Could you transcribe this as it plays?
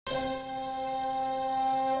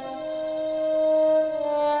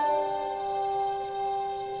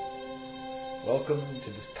Welcome to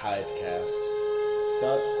this Kivecast,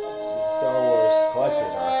 Star Wars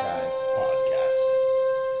Collector's Archive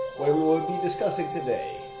podcast, where we will be discussing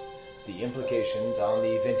today the implications on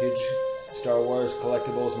the vintage Star Wars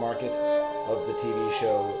collectibles market of the TV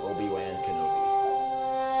show Obi-Wan Kenobi.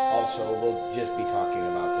 Also, we'll just be talking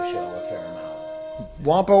about the show a fair amount.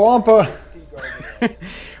 Wampa Wampa!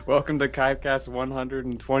 Welcome to Kivecast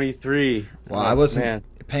 123. Well, I wasn't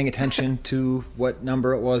paying attention to what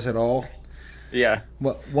number it was at all. Yeah.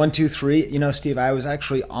 Well, 1, 2, 3. You know, Steve, I was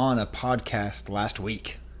actually on a podcast last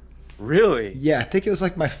week. Really? Yeah, I think it was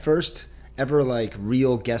like my first ever like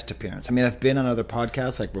real guest appearance. I mean, I've been on other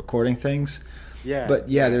podcasts like recording things. Yeah. But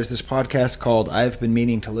yeah, there's this podcast called I've Been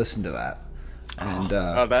Meaning to Listen to That. And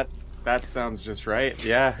that sounds just right.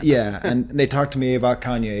 Yeah. Yeah, and they talked to me about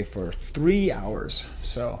Kanye for 3 hours.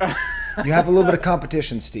 So you have a little bit of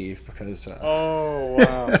competition, Steve, because Oh,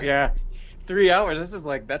 wow. Yeah. 3 hours.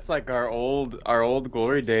 That's like our old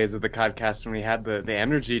glory days of the podcast when we had the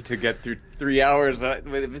energy to get through 3 hours.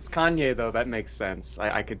 If it's Kanye though, that makes sense.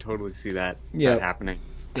 I could totally see that happening.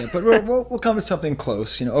 Yeah, but we'll come to something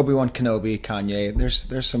close. You know, Obi-Wan Kenobi, Kanye.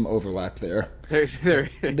 There's some overlap there. There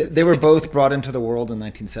is. They were both brought into the world in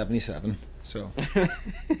 1977. So,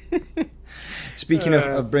 speaking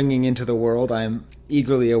of bringing into the world, I'm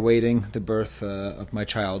eagerly awaiting the birth of my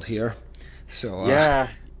child here. So yeah,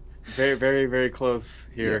 very, very, very close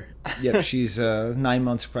here. Yep, she's 9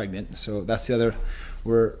 months pregnant. So that's the other.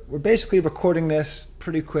 We're basically recording this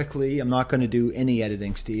pretty quickly. I'm not going to do any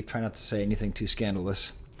editing, Steve. Try not to say anything too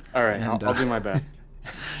scandalous. All right, and, I'll do my best.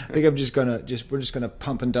 I think we're just gonna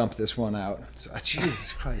pump and dump this one out. So,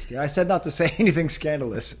 Jesus Christ! Yeah, I said not to say anything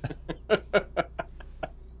scandalous.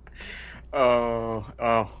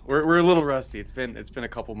 We're a little rusty. It's been a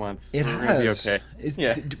couple months. It We're has. gonna be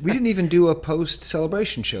okay. We didn't even do a post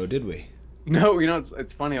celebration show, did we? No, you know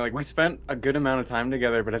it's funny. Like we spent a good amount of time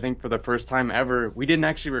together, but I think for the first time ever, we didn't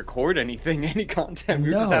actually record any content. We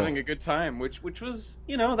were just having a good time, which was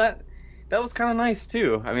that was kind of nice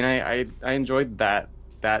too. I mean, I enjoyed that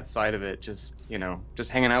side of it. Just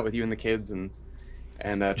hanging out with you and the kids and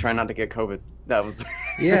trying not to get COVID. That was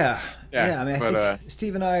yeah. I mean, but, I think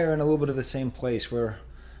Steve and I are in a little bit of the same place. We're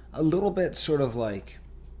a little bit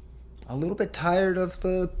tired of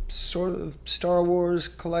the sort of Star Wars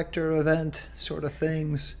collector event sort of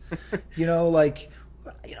things.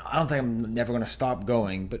 I don't think I'm never going to stop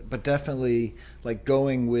going, but definitely like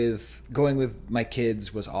going with my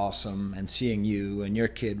kids was awesome, and seeing you and your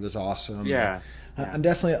kid was awesome. Yeah. I'm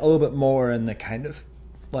definitely a little bit more in the kind of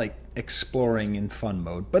like exploring in fun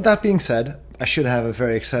mode. But that being said, I should have a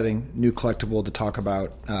very exciting new collectible to talk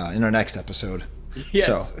about in our next episode.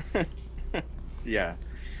 Yes. So.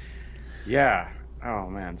 Yeah. Oh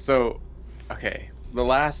man. So, okay, the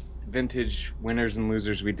last vintage winners and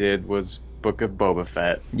losers we did was Book of Boba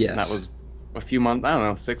Fett. Yes. That was a few months. I don't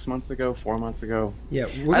know, 6 months ago, 4 months ago. Yeah,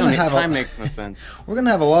 time makes no sense. We're gonna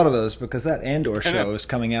have a lot of those because that Andor show is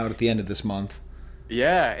coming out at the end of this month.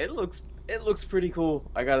 Yeah, it looks pretty cool.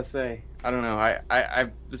 I gotta say. I don't know. I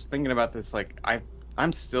was thinking about this. Like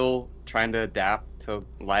I'm still trying to adapt to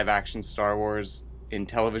live action Star Wars in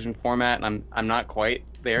television format, and I'm not quite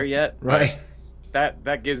there yet. Right.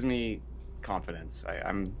 That gives me confidence.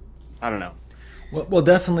 I don't know. Well,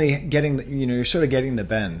 definitely you're sort of getting the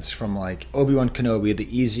bends from like Obi-Wan Kenobi,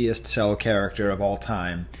 the easiest sell character of all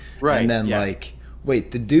time. Right. And then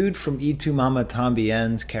wait, the dude from Y Tu Mama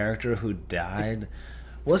Tambien's character who died,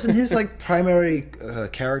 wasn't his like primary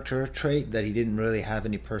character trait that he didn't really have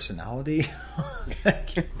any personality?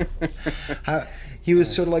 He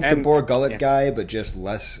was sort of like the Bor Gullet guy, but just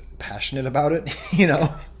less passionate about it,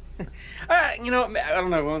 I don't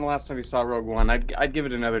know. When the last time we saw Rogue One, I'd give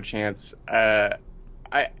it another chance. That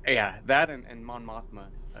and Mon Mothma.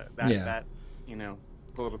 That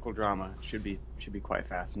political drama should be quite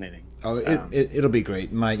fascinating. Oh, it'll be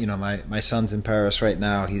great. My son's in Paris right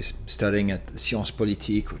now. He's studying at Sciences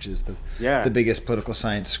Politiques, which is the biggest political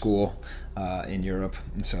science school in Europe,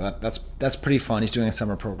 and so that's pretty fun. He's doing a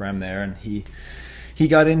summer program there, and he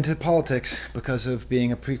got into politics because of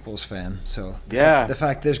being a prequels fan. So the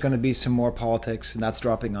fact there's going to be some more politics, and that's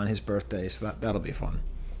dropping on his birthday, so that'll be fun.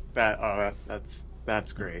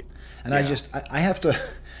 That's great. And I have to.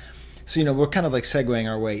 So we're kind of like segueing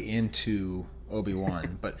our way into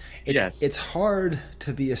Obi-Wan, but it's hard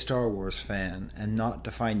to be a Star Wars fan and not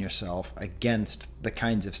define yourself against the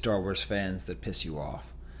kinds of Star Wars fans that piss you off.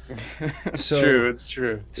 It's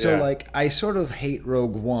true. So I sort of hate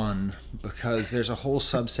Rogue One because there's a whole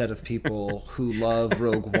subset of people who love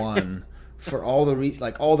Rogue One for all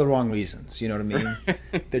the wrong reasons. You know what I mean?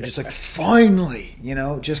 They're just like, finally,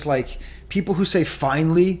 just like people who say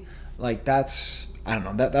finally like that's. I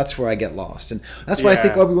don't know. That's where I get lost, and that's why I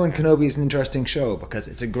think Obi-Wan Kenobi is an interesting show, because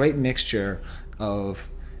it's a great mixture of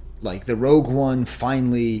like the Rogue One.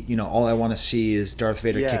 Finally, all I want to see is Darth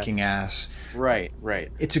Vader kicking ass. Right.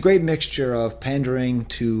 It's a great mixture of pandering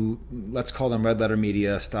to, let's call them red letter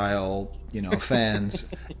media style,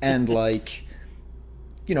 fans, and like,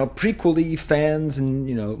 prequel-y fans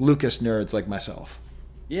and Lucas nerds like myself.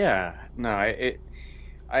 Yeah. No. I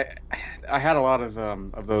had a lot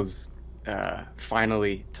of those.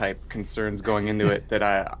 Finally type concerns going into it that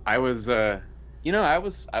I was I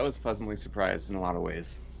was pleasantly surprised in a lot of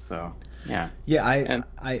ways. So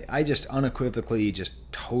I just unequivocally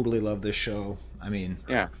just totally love this show. I mean,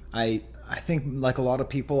 I think like a lot of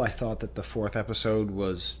people, I thought that the 4th episode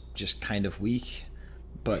was just kind of weak,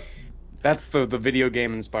 but that's the video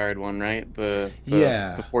game inspired one, right? The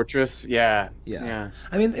Fortress. Yeah.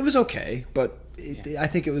 I mean, it was okay, but I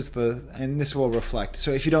think it was and this will reflect. So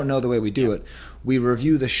if you don't know the way we do it, we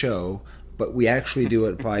review the show, but we actually do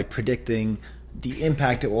it by predicting the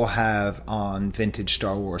impact it will have on vintage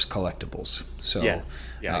Star Wars collectibles. So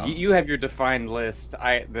you have your defined list.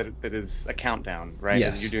 That is a countdown, right?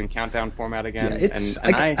 Yes, you're doing countdown format again.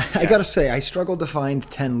 Yeah, I gotta say, I struggled to find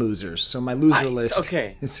 10 losers. So my loser list.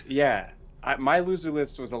 Okay. My loser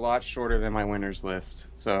list was a lot shorter than my winners list.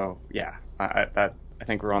 So I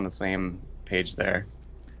think we're on the same page there.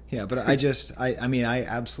 Yeah, but I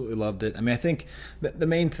absolutely loved it. I mean, I think the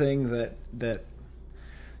main thing that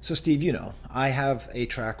so Steve, I have a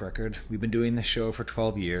track record. We've been doing this show for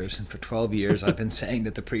 12 years, and for 12 years I've been saying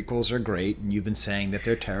that the prequels are great, and you've been saying that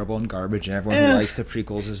they're terrible and garbage, and everyone who likes the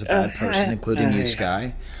prequels is a bad person, including you,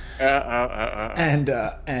 Skye. And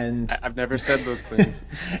I've never said those things.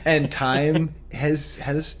 And time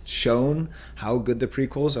has shown how good the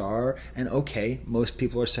prequels are. And okay, most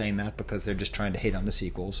people are saying that because they're just trying to hate on the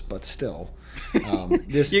sequels, but still,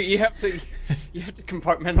 you have to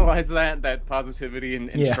compartmentalize that positivity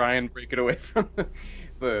and try and break it away from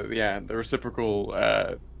the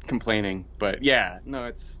reciprocal complaining. But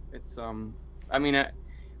it's I mean, I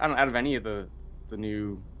don't, out of any of the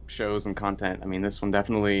new shows and content, I mean, this one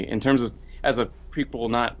definitely, in terms of as a prequel,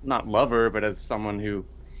 not lover, but as someone who,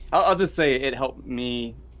 I'll just say it helped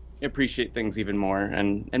me appreciate things even more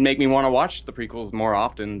and make me want to watch the prequels more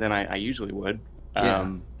often than I usually would.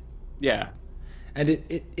 And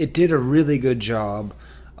it did a really good job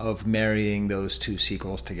of marrying those two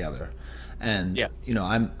sequels together. And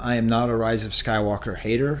I am not a Rise of Skywalker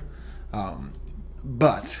hater,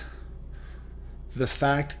 but the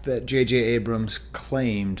fact that J.J. Abrams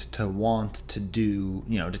claimed to want to do,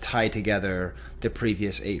 to tie together the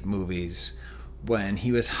previous 8 movies when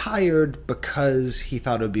he was hired because he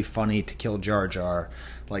thought it would be funny to kill Jar Jar,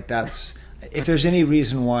 like that's, if there's any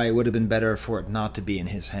reason why it would have been better for it not to be in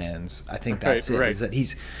his hands, I think that's it. Is that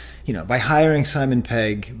he's, by hiring Simon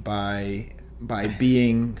Pegg, by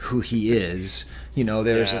being who he is,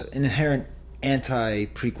 there's an inherent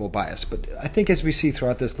anti-prequel bias. But I think as we see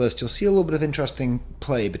throughout this list, you'll see a little bit of interesting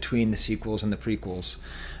play between the sequels and the prequels.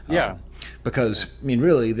 Because, I mean,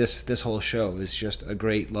 really, this whole show is just a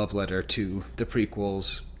great love letter to the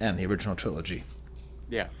prequels and the original trilogy.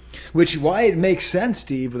 Yeah. Why it makes sense,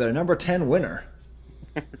 Steve, with our number 10 winner.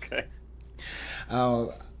 Okay.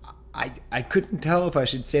 I couldn't tell if I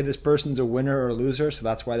should say this person's a winner or a loser, so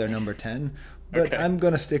that's why they're number 10. But I'm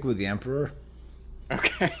going to stick with the Emperor.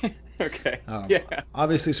 Okay. Okay.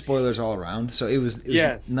 Obviously, spoilers all around. So it was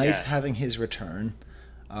nice having his return.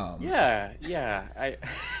 I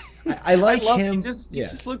like him. He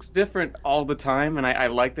just looks different all the time, and I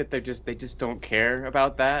like that they just don't care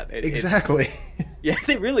about that. Exactly.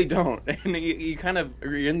 They really don't. And you kind of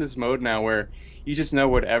are in this mode now where you just know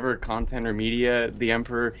whatever content or media the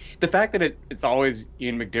Emperor. The fact that it's always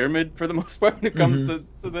Ian McDiarmid for the most part when it comes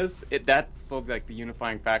to this, that's the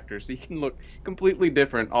unifying factor. So he can look completely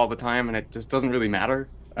different all the time, and it just doesn't really matter.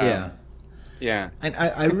 And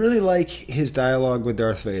I really like his dialogue with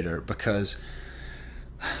Darth Vader because,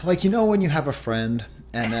 when you have a friend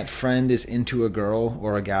and that friend is into a girl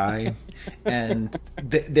or a guy, and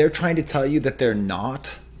they're trying to tell you that they're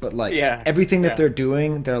not, but everything that they're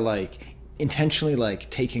doing, they're intentionally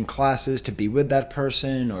taking classes to be with that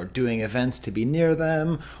person or doing events to be near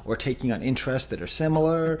them or taking on interests that are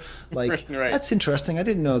similar. That's interesting. I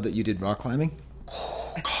didn't know that you did rock climbing.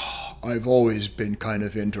 I've always been kind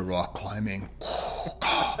of into rock climbing.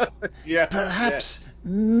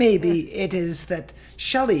 Maybe it is that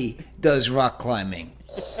Shelley does rock climbing.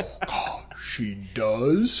 she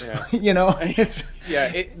does. Yeah. It's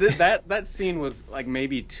that scene was like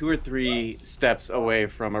maybe 2 or 3 steps away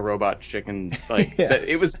from a robot chicken. Like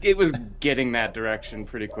it was getting that direction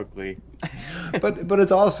pretty quickly. but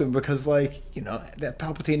it's awesome because that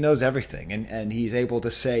Palpatine knows everything and he's able to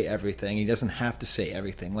say everything. He doesn't have to say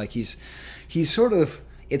everything. Like he's sort of,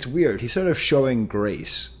 it's weird. He's sort of showing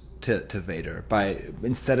grace to Vader by,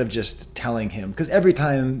 instead of just telling him, because every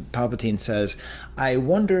time Palpatine says, I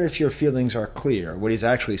wonder if your feelings are clear, what he's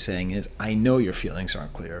actually saying is, I know your feelings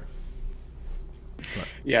aren't clear. But,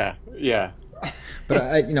 yeah but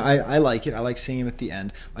I like it. I like seeing him at the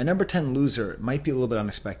end. My number 10 loser might be a little bit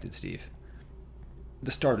unexpected, Steve.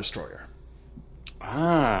 The Star Destroyer.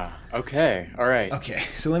 Okay, all right. Okay,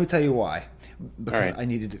 so let me tell you why. Because right. I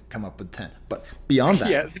needed to come up with 10. But beyond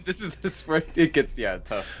that... yeah, this is where it gets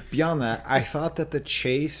tough. Beyond that, I thought that the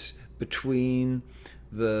chase between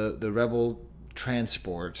the rebel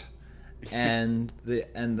transport and the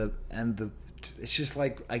it's just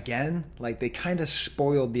again, they kind of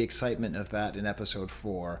spoiled the excitement of that in episode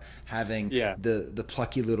 4, having the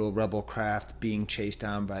plucky little rebel craft being chased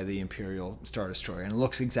down by the Imperial Star Destroyer, and it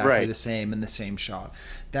looks exactly the same in the same shot.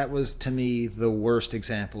 That was, to me, the worst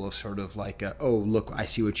example of sort of oh, look, I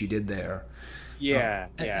see what you did there.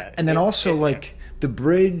 And then the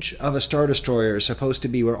bridge of a Star Destroyer is supposed to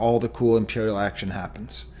be where all the cool Imperial action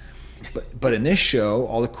happens. But in this show,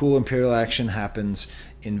 all the cool Imperial action happens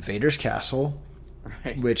in Vader's castle,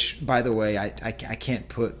 which, by the way, I can't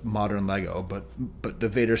put modern Lego, but the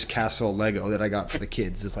Vader's castle Lego that I got for the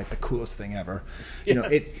kids is the coolest thing ever.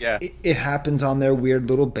 It happens on their weird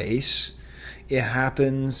little base. It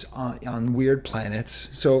happens on weird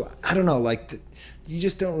planets. So I don't know, you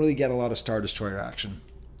just don't really get a lot of Star Destroyer action.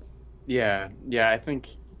 Yeah, I think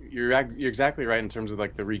you're exactly right in terms of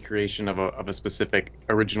the recreation of a specific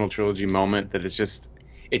original trilogy moment that is just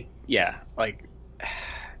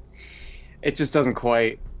it just doesn't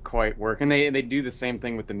quite work. And they do the same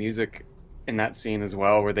thing with the music in that scene as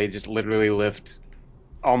well, where they just literally lift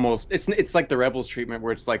almost it's like the Rebels treatment,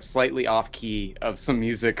 where it's slightly off key of some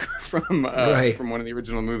music from one of the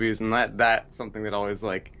original movies, and that's something that always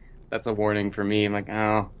that's a warning for me. I'm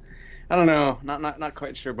oh, I don't know, not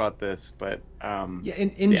quite sure about this, but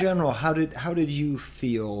in general, how did you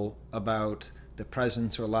feel about the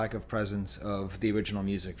presence or lack of presence of the original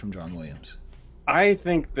music from John Williams? I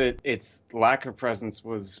think that its lack of presence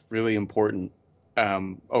was really important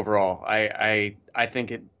overall. I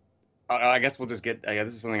think it. I guess we'll just get.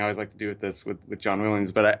 This is something I always like to do with John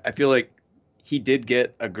Williams, but I feel like he did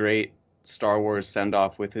get a great Star Wars send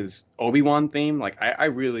off with his Obi-Wan theme. I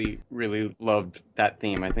really, really loved that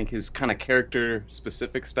theme. I think his kind of character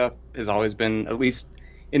specific stuff has always been, at least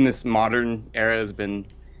in this modern era, has been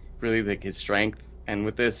really his strength. And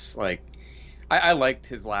with this, I liked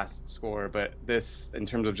his last score, but this, in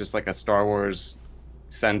terms of just a Star Wars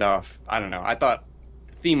send off, I don't know. I thought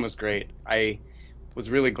the theme was great. I was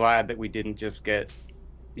really glad that we didn't just get,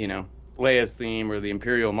 Leia's theme or the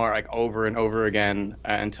Imperial March over and over again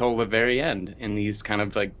until the very end in these kind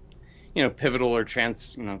of pivotal or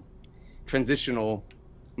transitional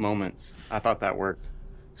moments. I thought that worked.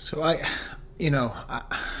 So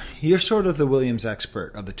you're sort of the Williams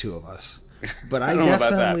expert of the two of us, but I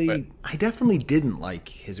definitely didn't like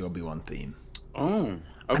his Obi-Wan theme. Oh.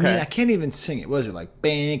 Okay. I mean, I can't even sing it. Was it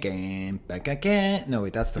bang, back again? No,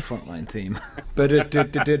 wait, that's the Frontline theme.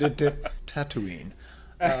 Tatooine.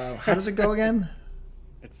 How does it go again?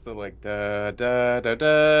 It's the da da da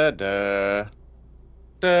da da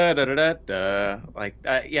da da da da.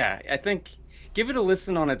 I think give it a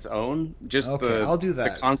listen on its own. I'll do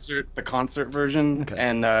that. The concert version, okay.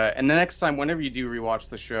 And the next time, whenever you do rewatch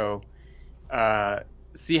the show,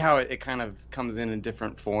 see how it kind of comes in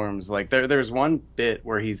different forms. There's one bit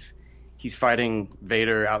where he's fighting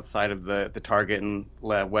Vader outside of the target in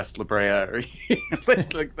West La Brea, or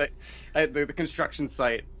the construction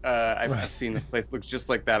site. I've seen this place looks just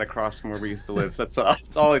like that across from where we used to live. So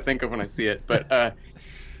that's all I think of when I see it. But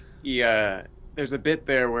there's a bit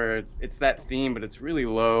there where it's that theme, but it's really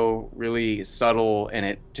low, really subtle,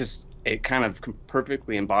 and it kind of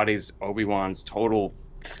perfectly embodies Obi-Wan's total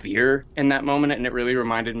fear in that moment. And it really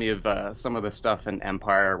reminded me of some of the stuff in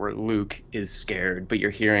Empire where Luke is scared, but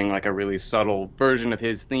you're hearing a really subtle version of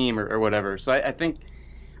his theme or whatever. So I think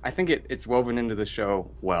it's woven into the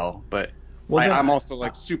show well, but I'm also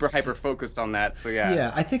super hyper focused on that. So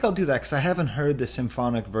yeah, I think I'll do that because I haven't heard the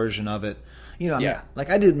symphonic version of it.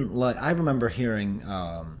 I remember hearing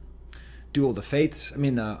Duel of the Fates.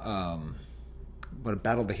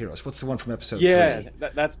 Battle of the Heroes. What's the one from episode 3?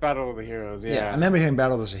 That's Battle of the Heroes. Yeah, I remember hearing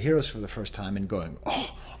Battle of the Heroes for the first time and going,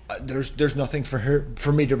 oh, there's nothing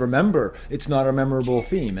for me to remember. It's not a memorable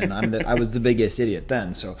theme, and I was the biggest idiot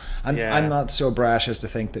then. So I'm not so brash as to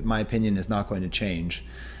think that my opinion is not going to change.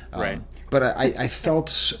 Right. But I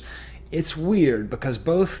felt it's weird because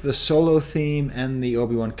both the Solo theme and the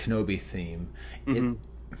Obi-Wan Kenobi theme,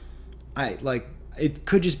 it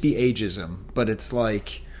could just be ageism, but it's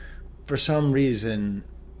like for some reason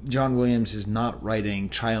John Williams is not writing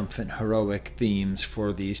triumphant heroic themes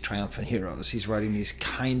for these triumphant heroes. He's writing these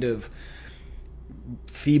kind of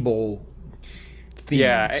feeble themes.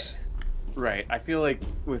 Yeah, right. I feel like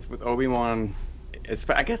with Obi-Wan,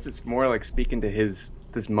 I guess it's more like speaking to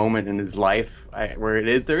this moment in his life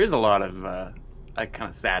where there is a lot of kind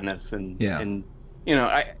of sadness and you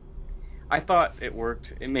know, I thought it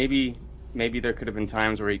worked. Maybe there could have been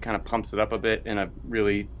times where he kind of pumps it up a bit in a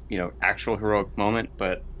really, you know, actual heroic moment,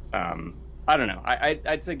 but I don't know.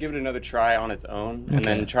 I'd say give it another try on its own, and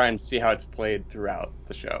then try and see how it's played throughout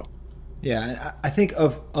the show. Yeah, I think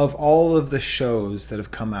of all of the shows that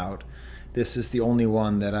have come out, this is the only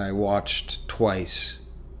one that I watched twice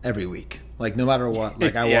every week. Like, no matter what,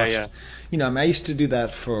 like I watched, you know, I used to do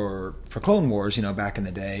that for Clone Wars, you know, back in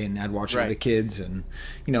the day, and I'd watch it with the kids, and,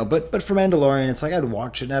 you know, but for Mandalorian, it's like I'd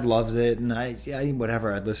watch it and I'd loved it, and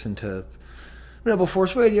whatever, I'd listen to Rebel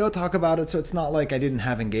Force Radio, talk about it, so it's not like I didn't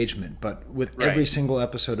have engagement, but with every single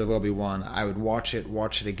episode of Obi-Wan, I would watch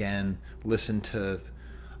it again, listen to...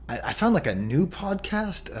 I found like a new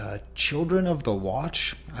podcast, Children of the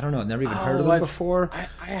Watch. I don't know, I've never even heard of them before.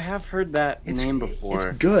 I have heard that name before.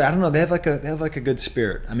 It's good. I don't know. They have like a good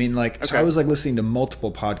spirit. I mean, like, so I was like listening to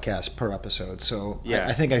multiple podcasts per episode. So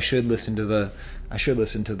I think I should listen to the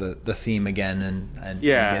theme again and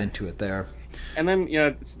get into it there. And then, you know,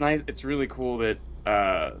 it's nice. It's really cool that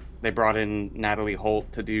they brought in Natalie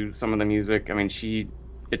Holt to do some of the music. I mean,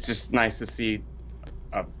 it's just nice to see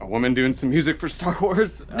a woman doing some music for Star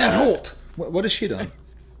Wars. Nat Holt. What has she done?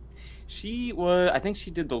 I think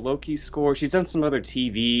she did the Loki score. She's done some other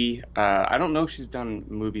TV. I don't know if she's done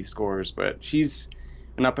movie scores, but she's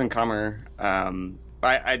an up and comer.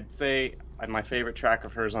 I'd say my favorite track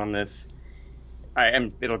of hers on this.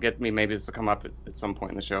 It'll get me. Maybe this will come up at some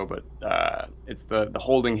point in the show, but it's the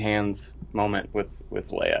holding hands moment with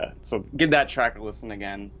Leia. So give that track a listen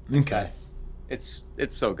again. Okay. It's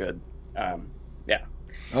so good. Yeah.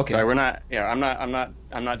 Okay. Sorry, we're not. Yeah, I'm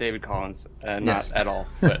not David Collins, not at all.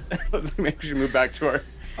 But maybe we should move back to our.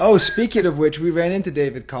 Oh, speaking of which, we ran into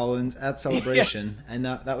David Collins at Celebration, and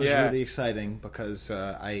that was really exciting because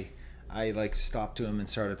I like stopped to him and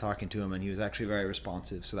started talking to him, and he was actually very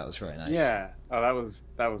responsive. So that was very nice. Yeah. Oh, that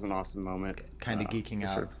was an awesome moment. Kind of geeking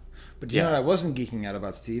out. Sure. But you know what I wasn't geeking out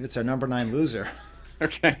about, Steve? It's our number 9 loser.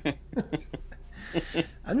 Okay.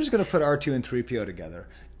 I'm just going to put R2 and 3PO together.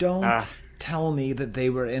 Don't tell me that they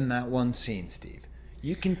were in that one scene, Steve.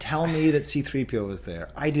 You can tell me that C-3PO was there.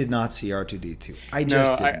 I did not see R2-D2. I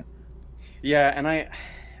just didn't. And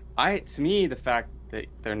I to me, the fact that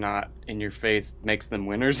they're not in your face makes them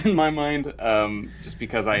winners in my mind. Just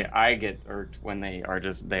because I get irked when they are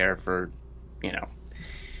just there for, you know,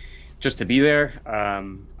 just to be there.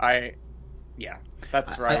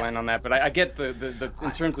 That's where I land on that. But I get the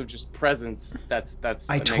in terms of just presence, that's.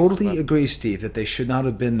 I totally agree, Steve, that they should not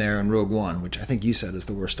have been there in Rogue One, which I think you said is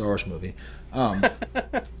the worst Star Wars movie.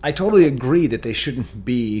 I totally agree that they shouldn't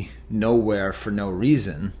be nowhere for no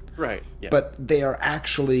reason. Right. Yeah. But they are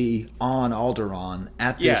actually on Alderaan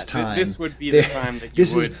at this time. This would be the time that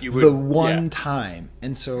you would. The one time.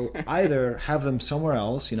 And so either have them somewhere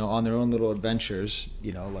else, you know, on their own little adventures,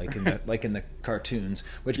 you know, like in the cartoons.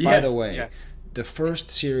 Which, by the way, the first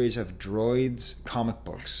series of Droids comic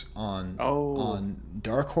books on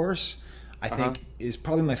Dark Horse, I think, is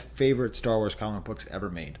probably my favorite Star Wars comic books ever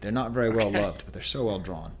made. They're not very well loved, but they're so well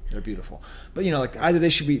drawn. They're beautiful. But, you know, like, either they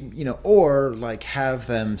should be, you know, or, like, have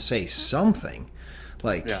them say something.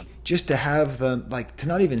 Like, just to have them, like, to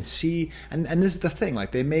not even see. And this is the thing.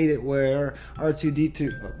 Like, they made it where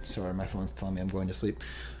R2-D2... Oh, sorry, my phone's telling me I'm going to sleep.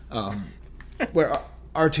 Where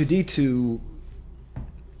R2-D2,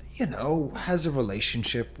 you know, has a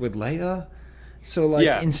relationship with Leia. So,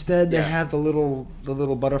 like, instead they have the little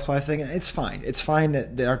butterfly thing. It's fine. It's fine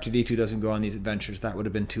that R2-D2 doesn't go on these adventures. That would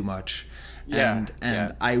have been too much. And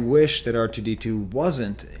I wish that R2-D2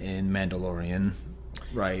 wasn't in Mandalorian,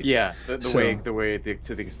 right? Yeah, the way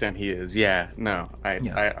to the extent he is. Yeah, no,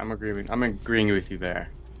 I'm agreeing with you there.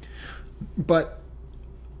 But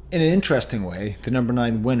in an interesting way, the number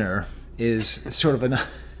 9 winner is sort of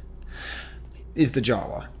is the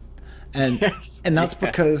Jawa. And that's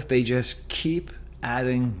because they just keep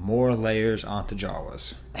adding more layers onto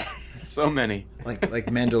Jawas. So many. Like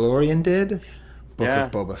Mandalorian did, Book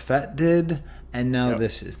of Boba Fett did, and now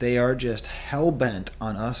this is. They are just hell-bent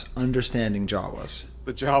on us understanding Jawas.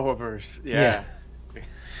 The Jawaverse, yeah.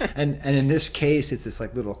 And in this case, it's this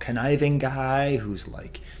like little conniving guy who's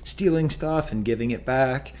like stealing stuff and giving it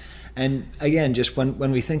back. And again, just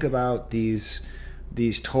when we think about these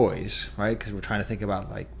toys, right? Because we're trying to think about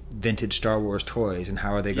like vintage Star Wars toys and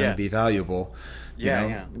how are they going to be valuable. You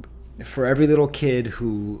know, for every little kid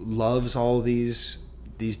who loves all these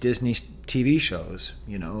Disney TV shows,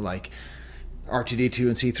 you know, like R2-D2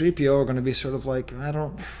 and C-3PO are going to be sort of like, I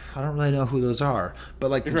don't really know who those are, but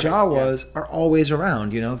like the Jawas are always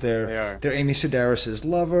around. You know, they're Amy Sedaris'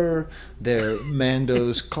 lover, they're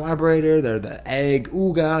Mando's collaborator, they're the egg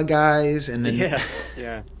Ooga guys, and then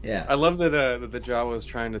yeah. I love that the Jawa was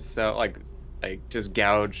trying to sell like just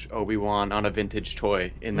gouge Obi-Wan on a vintage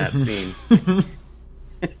toy in that scene.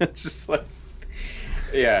 It's just like,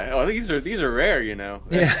 these are rare, you know.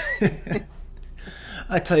 Yeah.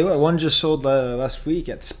 I tell you what, one just sold last week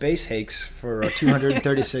at Space Hakes for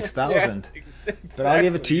 $236,000. Exactly, but I'll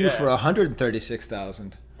give it to you for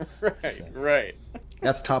 $136,000. Right.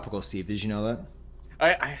 That's topical, Steve. Did you know that?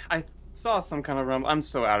 I saw some kind of rumble. I'm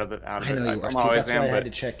so out of it. I know you are, Steve. That's why I had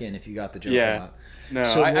to check in if you got the joke or not. No,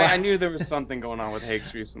 so I knew there was something going on with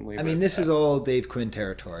Hakes recently. I mean, this is all Dave Quinn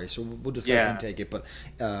territory, so we'll just let him take it. But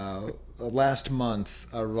last month,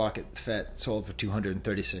 a Rocket Fett sold for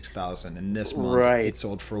 $236,000, and this month it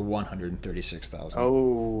sold for $136,000.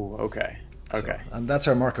 Oh, okay. So, that's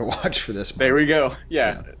our market watch for this month. There we go.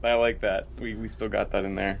 Yeah, I like that. We still got that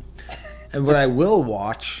in there. And what I will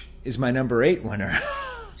watch is my number 8 winner.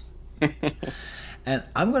 And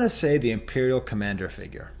I'm going to say the Imperial Commander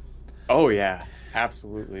figure. Oh, yeah.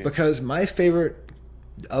 Absolutely. Because my favorite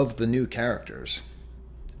of the new characters,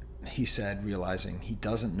 he said, realizing he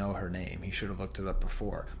doesn't know her name. He should have looked it up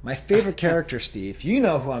before. My favorite character, Steve, you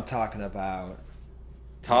know who I'm talking about.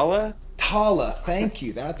 Tala? Tala, thank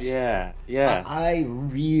you. That's yeah. I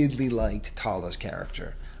really liked Tala's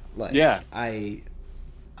character. Like, I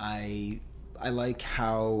like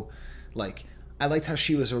how, like, I liked how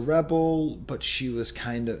she was a rebel, but she was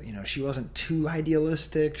kind of, you know, she wasn't too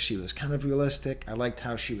idealistic. She was kind of realistic. I liked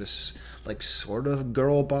how she was, like, sort of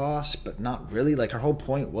girl boss, but not really. Like, her whole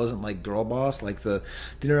point wasn't, like, girl boss. Like, the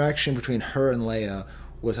interaction between her and Leia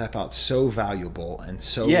was, I thought, so valuable and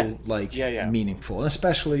so, meaningful. And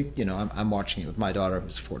especially, you know, I'm watching it with my daughter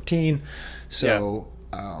who's 14. So,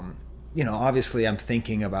 you know, obviously I'm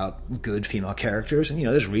thinking about good female characters. And, you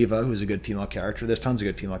know, there's Reva, who's a good female character. There's tons of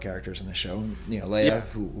good female characters in the show. You know, Leia,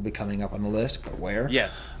 who will be coming up on the list, but where?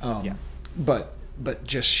 Yes. But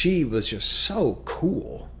just she was just so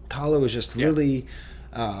cool. Tala was just really...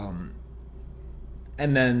 and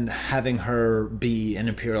then having her be an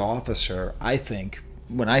Imperial officer, I think,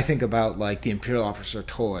 when I think about, like, the Imperial officer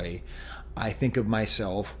toy... I think of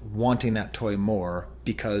myself wanting that toy more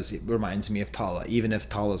because it reminds me of Tala, even if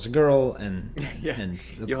Tala's a girl. And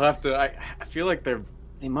you'll have to. I feel like they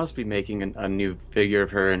must be making a new figure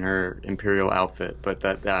of her in her Imperial outfit, but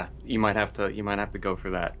that you might have to go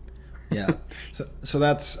for that. Yeah. So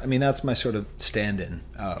that's my sort of stand-in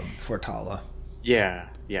for Tala. Yeah.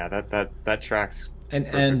 That tracks.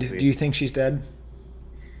 And do you think she's dead?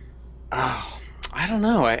 Oh, I don't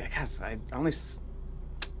know. I guess I only.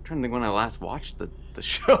 I think when I last watched the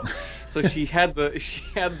show. So she had the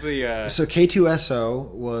so K2SO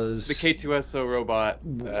was the K2SO robot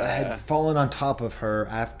had fallen on top of her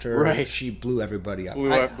after she blew everybody up.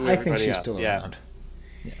 I think she's still around.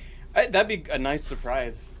 Yeah. That'd be a nice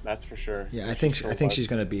surprise, that's for sure. Yeah, I think she's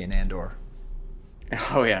going to be in Andor.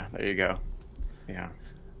 Oh yeah, there you go. Yeah.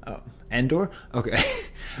 Oh, Andor? Okay.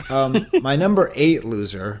 My number 8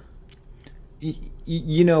 loser.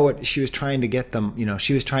 You know what she was trying to get them, you know,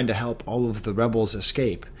 she was trying to help all of the rebels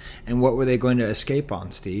escape. And what were they going to escape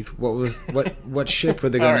on, Steve? What ship were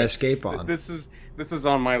they going to escape on? This is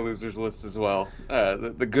on my losers list as well.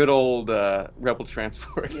 The good old rebel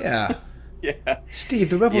transport. Yeah. Yeah.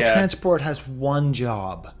 Steve, the rebel transport has one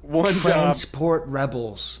job. Transport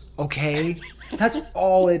rebels, okay? That's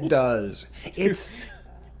all it does. It's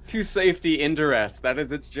to safety in duress. That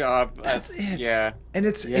is its job. That's it. Yeah. And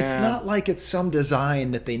it's not like it's some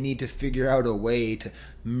design that they need to figure out a way to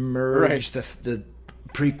merge the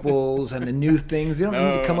prequels and the new things. They don't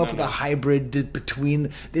need to come up with a hybrid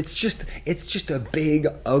between. It's just a big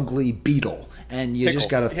ugly beetle, and you just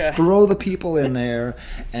got to throw the people in there,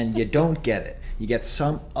 and you don't get it. You get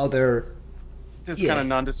some other. Just kind of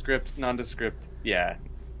nondescript. Yeah.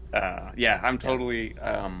 I'm totally.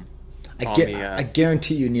 I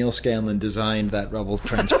guarantee you Neil Scanlon designed that Rebel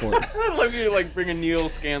transport. I'd love you to like bring a Neil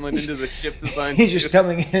Scanlon into the ship design. He's just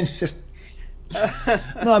coming in just...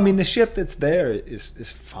 No, I mean, the ship that's there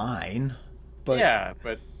is fine. But yeah,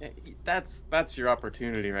 but that's your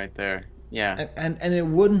opportunity right there. Yeah. And it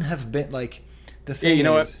wouldn't have been like... The thing you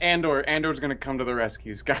know is, what? Andor's going to come to the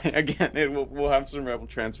rescue, Skye. Again, we'll have some Rebel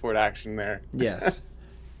transport action there. Yes.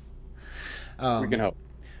 We can hope.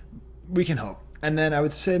 We can hope. And then I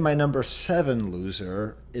would say my number 7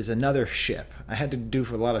 loser is another ship. I had to do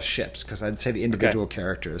for a lot of ships because I'd say the individual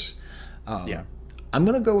characters. Yeah. I'm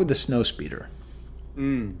going to go with the Snow Speeder.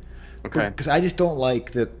 Okay. Because I just don't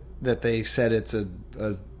like that they said it's a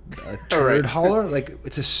turd hauler. Like,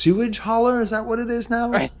 it's a sewage hauler? Is that what it is now?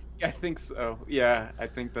 Right. I think so. Yeah, I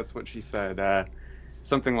think that's what she said.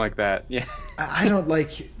 Something like that. Yeah. I don't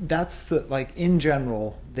like... That's the... Like, in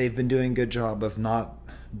general, they've been doing a good job of not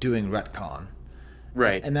doing retcon.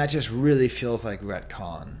 Right. And that just really feels like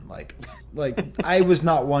retcon. Like I was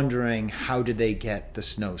not wondering how did they get the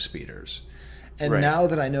snow speeders. And now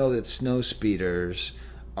that I know that snow speeders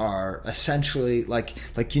are essentially like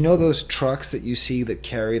you know those trucks that you see that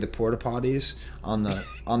carry the porta potties on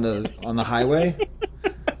the highway?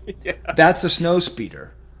 Yeah. That's a snow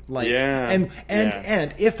speeder. Like, yeah.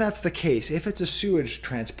 And if that's the case, if it's a sewage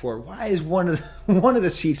transport, why is one of the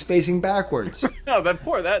seats facing backwards? No, the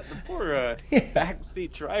poor back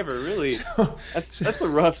seat driver, really. That's a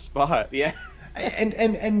rough spot. Yeah.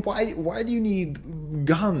 And why do you need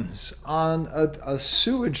guns on a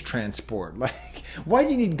sewage transport? Like, why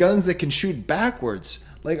do you need guns that can shoot backwards?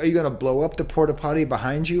 Like, are you going to blow up the porta potty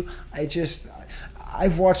behind you?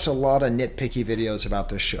 I've watched a lot of nitpicky videos about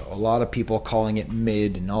this show. A lot of people calling it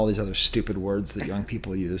mid and all these other stupid words that young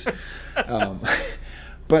people use.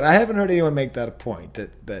 But I haven't heard anyone make that a point.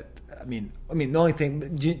 I mean, the only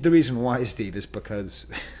thing, the reason why, Steve, is because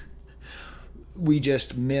we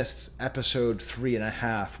just missed episode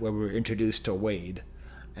 3.5 where we were introduced to Wade.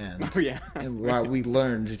 And and we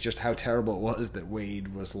learned just how terrible it was that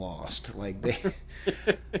Wade was lost. Like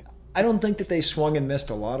I don't think that they swung and missed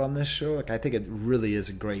a lot on this show. Like, I think it really is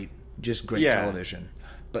great television.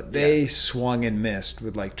 But they swung and missed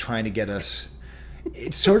with like trying to get us.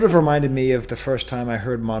 It sort of reminded me of the first time I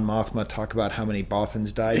heard Mon Mothma talk about how many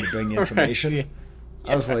Bothans died to bring the information. Right.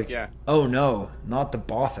 I was like, oh no, not the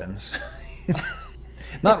Bothans,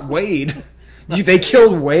 not Wade. They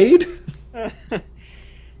killed Wade.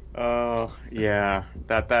 Oh yeah,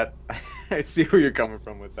 that I see where you're coming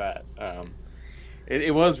from with that.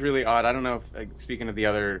 It was really odd. I don't know if, speaking of the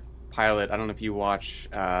other pilot, I don't know if you watch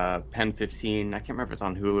Pen 15. I can't remember if it's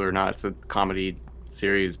on Hulu or not. It's a comedy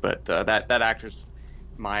series, but that actress,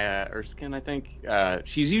 Maya Erskine, I think,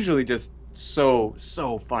 she's usually just so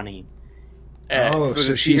funny.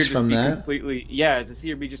 So she's from that? To see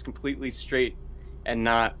her be just completely straight and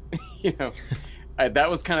not, that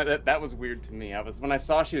was kind of that was weird to me. When I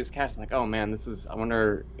saw she was cast, I'm like, oh man, I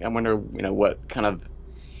wonder,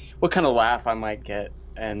 what kind of laugh I might get.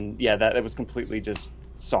 And that it was completely just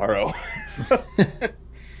sorrow.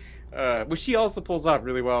 Which she also pulls off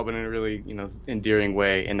really well, but in a really, endearing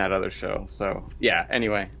way in that other show. So yeah,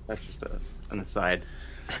 anyway, that's just an aside.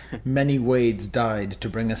 Many Wades died to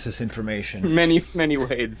bring us this information. Many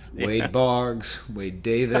Wades. Yeah. Wade Boggs, Wade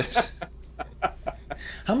Davis.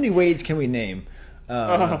 How many Wades can we name?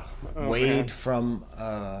 Wade man. From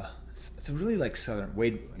it's really like Southern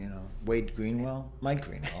Wade. Wade Greenwell, Mike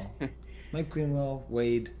Greenwell,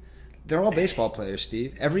 Wade. They're all baseball players,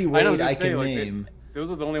 Steve. Every Wade I can name. Those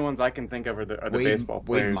are the only ones I can think of are the Wade, baseball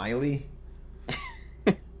players. Wade Miley.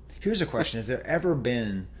 Here's a question: has there ever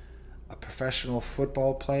been a professional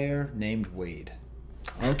football player named Wade?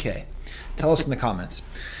 Okay, tell us in the comments.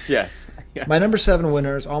 Yes. Yeah. My number 7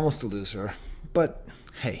 winner is almost a loser, but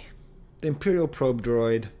hey, the Imperial probe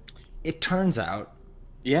droid. It turns out,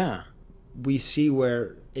 we see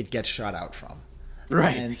where it gets shot out from,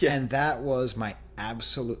 right? And that was my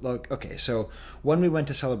absolute look. Okay, so when we went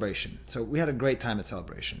to Celebration, so we had a great time at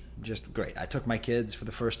Celebration, just great. I took my kids for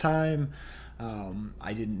the first time.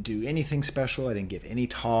 I didn't do anything special. I didn't give any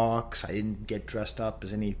talks. I didn't get dressed up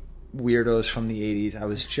as any weirdos from the 80s. I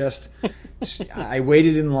was just, I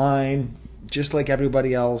waited in line just like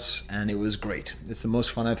everybody else, and it was great. It's the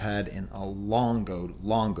most fun I've had in a long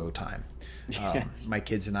go time. Yes. My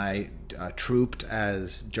kids and I trooped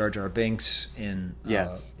as Jar Jar Binks in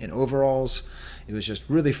overalls. It was just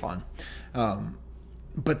really fun.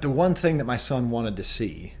 But the one thing that my son wanted to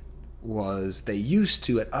see was they used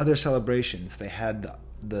to, at other celebrations, they had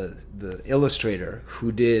the illustrator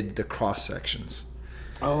who did the cross sections.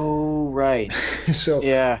 Oh, right. So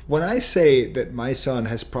Yeah. when I say that my son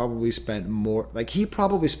has probably spent more, like he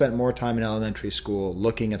probably spent more time in elementary school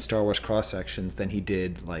looking at Star Wars cross sections than he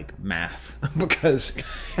did like math, because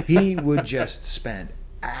he would just spend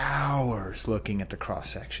hours looking at the cross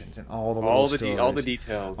sections and all the little stories, all the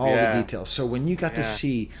details, the details. So when you got to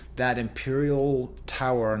see that Imperial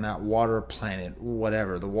tower on that water planet,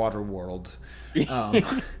 whatever, the water world,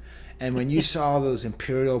 and when you saw those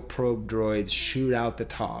Imperial probe droids shoot out the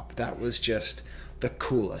top, that was just the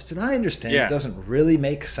coolest. And I understand it doesn't really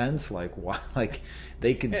make sense, like why, like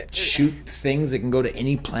they could shoot things that can go to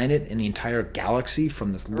any planet in the entire galaxy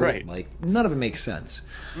from this little, like none of it makes sense.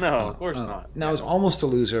 No, of course not. Now it was almost a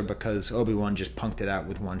loser because Obi-Wan just punked it out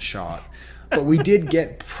with one shot. But we did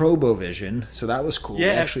get Probovision, so that was cool. We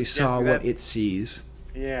actually saw what it sees.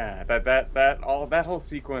 Yeah, that whole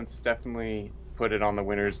sequence definitely put it on the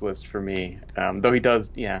winners list for me. Though he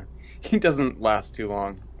doesn't last too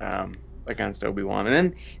long against Obi-Wan. And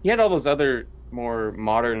then he had all those other more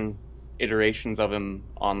modern iterations of him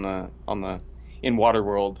in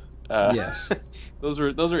Waterworld. Yes, those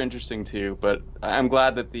are interesting too. But I'm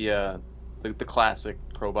glad that the classic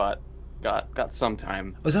Probot got some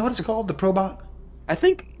time. Was that what it's called, the Probot? I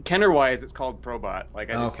think Kenner-wise it's called Probot. Like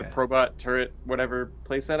it's the Probot turret, whatever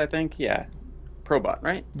playset. I think Probot,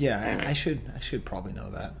 right? Yeah, anyway. I should probably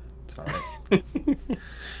know that. It's all right.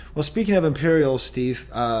 Well, speaking of Imperials, Steve,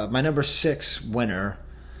 my number 6 winner.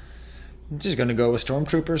 I'm just going to go with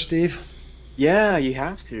Stormtrooper, Steve. Yeah, you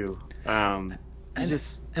have to. And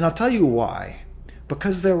I'll tell you why.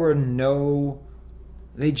 Because there were no.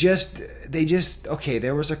 They just okay.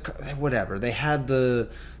 There was whatever. They had the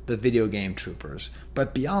video game troopers,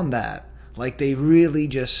 but beyond that, like they really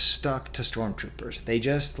just stuck to Stormtroopers. They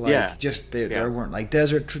just there weren't like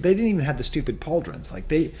desert. They didn't even have the stupid pauldrons. Like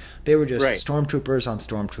they were just Stormtroopers on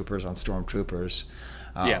Stormtroopers on Stormtroopers.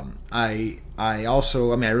 I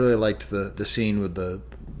also, I really liked the scene with the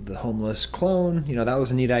homeless clone. You know, that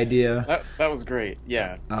was a neat idea. That was great.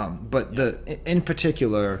 Yeah. But in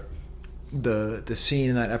particular, the scene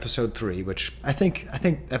in that episode 3, which I think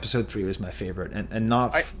episode 3 was my favorite, and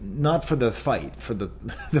not for the fight, for the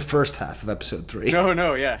first half of episode 3.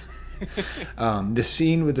 No, yeah. The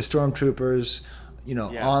scene with the Stormtroopers,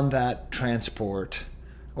 on that transport,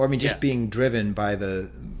 or just being driven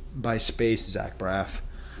by space Zach Braff.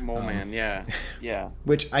 Man, yeah.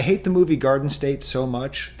 Which I hate the movie Garden State so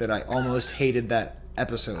much that I almost hated that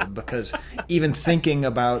episode, because even thinking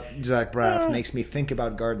about Zach Braff makes me think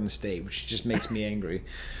about Garden State, which just makes me angry.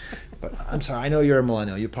 But I'm sorry, I know you're a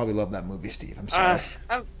millennial. You probably love that movie, Steve. I'm sorry.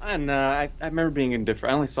 I remember being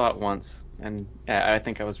indifferent. I only saw it once, and I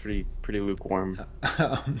think I was pretty lukewarm.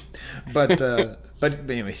 But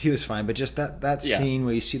anyway, he was fine. But just that scene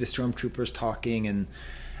where you see the Stormtroopers talking, and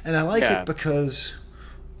I like it because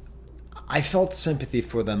I felt sympathy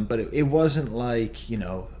for them, but it wasn't like,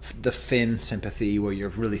 the Finn sympathy where you're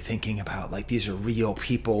really thinking about, like, these are real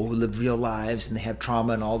people who live real lives and they have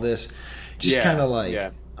trauma and all this. Just kind of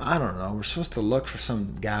like, I don't know, we're supposed to look for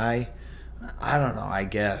some guy. I don't know, I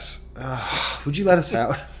guess. Would you let us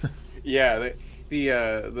out? Yeah,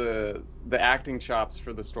 the acting chops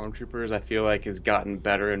for the Stormtroopers, I feel like, has gotten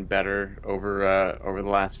better and better over the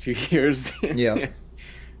last few years. Yeah.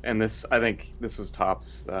 And I think this was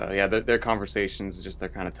tops. Their conversations, just their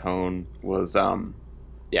kind of tone was,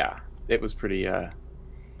 it was pretty. It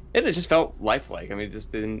just felt lifelike. I mean, it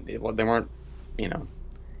just didn't. They weren't,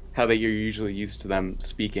 how you're usually used to them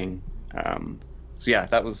speaking.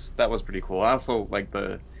 That was pretty cool. I also like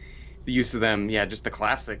the use of them. Yeah, just the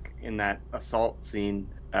classic in that assault scene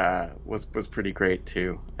was pretty great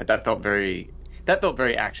too. That felt very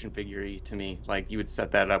action figure-y to me. Like you would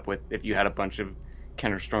set that up with if you had a bunch of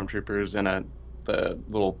Kenner Stormtroopers and the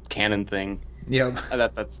little cannon thing. Yeah,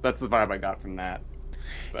 that's the vibe I got from that.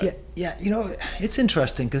 But. Yeah. It's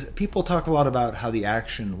interesting because people talk a lot about how the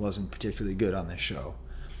action wasn't particularly good on this show,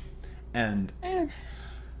 and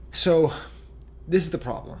so this is the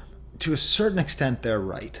problem. To a certain extent, they're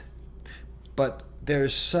right, but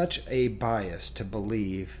there's such a bias to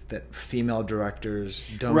believe that female directors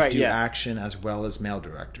don't do action as well as male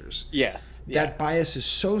directors. Yes, that bias is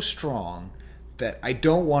so strong that I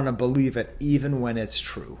don't want to believe it even when it's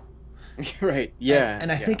true. Right, yeah.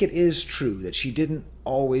 And I think it is true that she didn't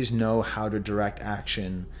always know how to direct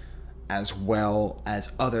action as well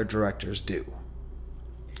as other directors do.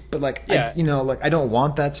 But I don't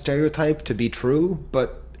want that stereotype to be true,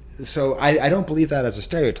 but so I don't believe that as a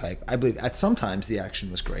stereotype. I believe at sometimes the action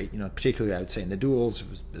was great, particularly I would say in the duels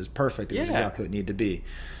it was perfect. It was exactly what it needed to be.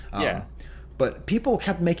 But people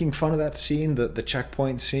kept making fun of that scene, the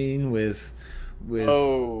checkpoint scene with with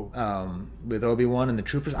Obi-Wan and the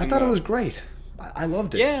troopers. I thought it was great. I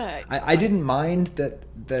loved it. Yeah, I didn't mind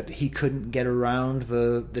that he couldn't get around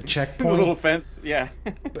the checkpoint. The little fence, yeah.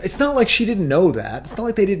 But it's not like she didn't know that. It's not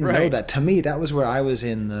like they didn't know that. To me, that was where I was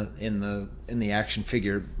in the action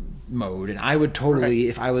figure mode, and I would totally,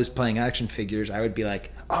 if I was playing action figures, I would be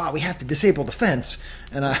like, "Oh, we have to disable the fence,"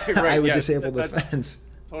 and I would disable the fence.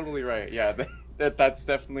 Totally right. Yeah, that's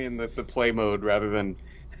definitely in the play mode rather than.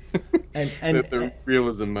 And the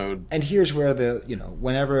realism mode. And here's where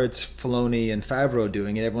whenever it's Filoni and Favreau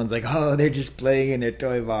doing it, everyone's like, oh, they're just playing in their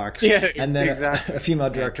toy box. Yeah, and then exactly. a female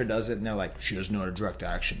director does it, and they're like, she doesn't know how to direct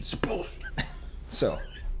action. So,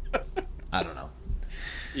 I don't know.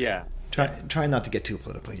 Yeah. Try not to get too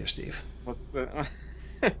political here, Steve. What's the?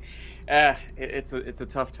 It's a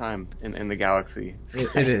tough time in the galaxy.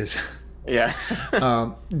 It is. Yeah.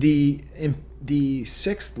 The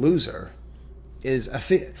sixth loser is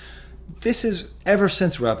this is ever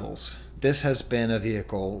since Rebels. This has been a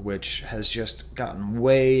vehicle which has just gotten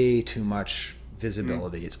way too much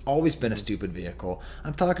visibility. It's always been a stupid vehicle.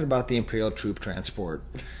 I'm talking about the Imperial troop transport.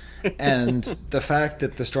 And the fact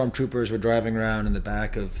that the Stormtroopers were driving around in the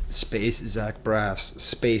back of Zach Braff's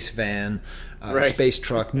space van, space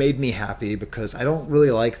truck, made me happy because I don't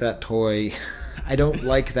really like that toy. I don't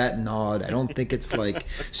like that nod. I don't think it's like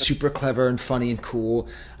super clever and funny and cool.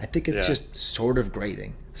 I think it's just sort of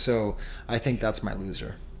grating. So I think that's my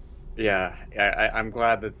loser. Yeah, I'm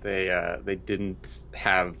glad that they didn't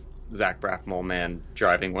have Zach Braff Mole Man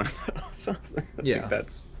driving one of those. I think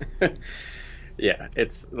that's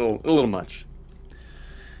it's a little much.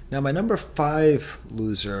 Now my number 5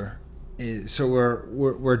 loser is, so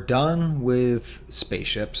we're done with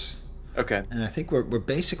spaceships. Okay. And I think we're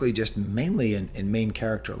basically just mainly in main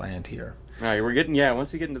character land here. All right, we're getting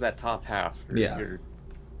once you get into that top half,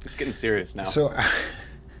 it's getting serious now. So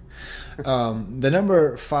the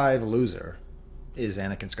number 5 loser is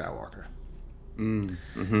Anakin Skywalker.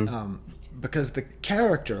 Because the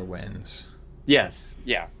character wins. Yes,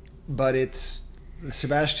 yeah. But it's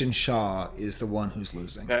Sebastian Shaw is the one who's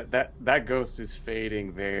losing. That ghost is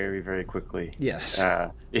fading very, very quickly. Yes.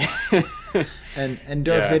 Yeah. And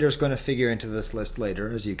Darth Vader is going to figure into this list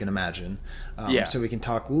later, as you can imagine. So we can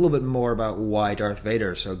talk a little bit more about why Darth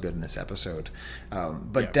Vader is so good in this episode.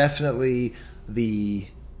 But definitely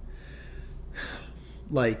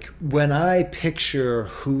when I picture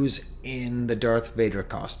who's in the Darth Vader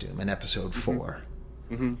costume in episode 4,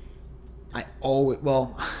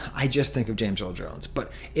 I just think of James Earl Jones.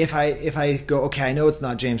 But if I go, okay, I know it's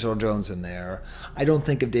not James Earl Jones in there, I don't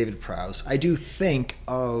think of David Prowse. I do think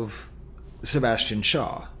of Sebastian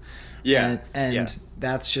Shaw. Yeah. And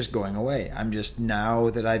that's just going away. I'm just, now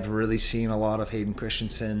that I've really seen a lot of Hayden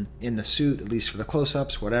Christensen in the suit, at least for the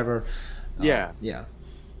close-ups, whatever. Yeah,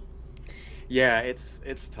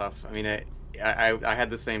 it's tough. I mean, I had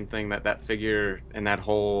the same thing, that figure and that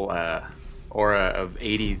whole aura of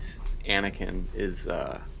 80s Anakin is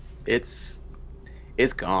it's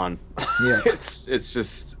gone. Yeah. it's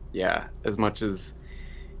just as much as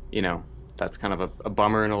that's kind of a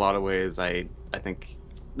bummer in a lot of ways. I think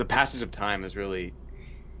the passage of time is really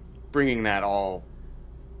bringing that all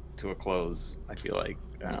to a close, I feel like.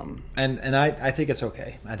 And I think it's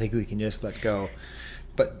okay. I think we can just let go.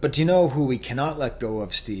 But do you know who we cannot let go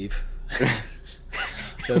of, Steve?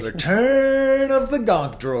 The return of the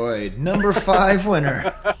Gonk Droid, number 5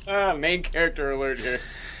 winner. Main character alert here.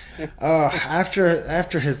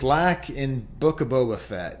 After his lack in Book of Boba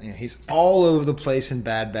Fett, he's all over the place in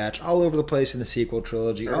Bad Batch, all over the place in the sequel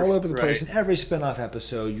trilogy, all over the place in every spin-off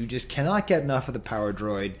episode. You just cannot get enough of the power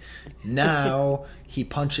droid. Now he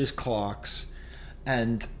punches clocks,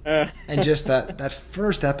 and just that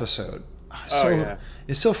first episode.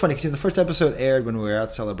 It's so funny because the first episode aired when we were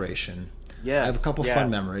at Celebration. Yes, I have a couple fun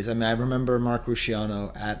memories. I mean, I remember Mark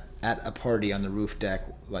Rusciano at a party on the roof deck,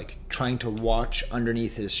 trying to watch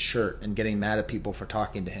underneath his shirt and getting mad at people for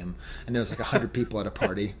talking to him. And there was 100 people at a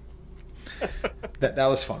party. That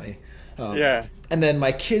was funny. And then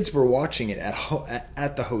my kids were watching it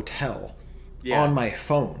at the hotel on my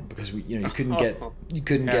phone because you couldn't get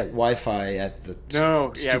Wi-Fi at the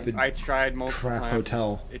stupid I tried multiple crap times.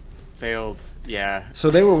 hotel. It failed. Yeah.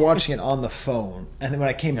 So they were watching it on the phone, and then when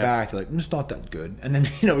I came back, they're like, "It's not that good." And then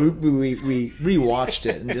we rewatched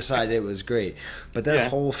it and decided it was great. But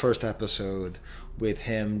that whole first episode with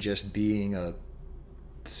him just being a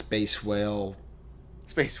space whale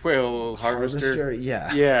harvester,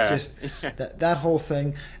 just that whole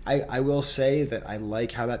thing. I will say that I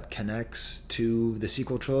like how that connects to the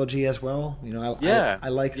sequel trilogy as well. I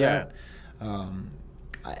like that.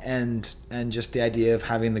 and just the idea of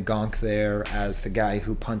having the gonk there as the guy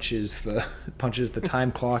who punches the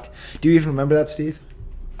time clock. Do you even remember that, Steve?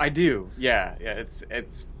 I do. Yeah.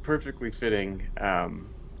 It's perfectly fitting.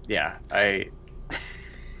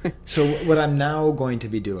 So what I'm now going to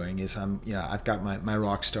be doing is I've got my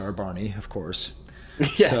rock star Barney, of course.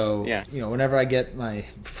 Yes, so yeah. Whenever I get my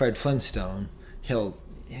Fred Flintstone, he'll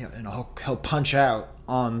punch out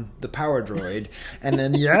on the power droid, and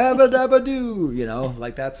then yabba dabba doo.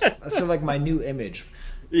 Like that's sort of like my new image.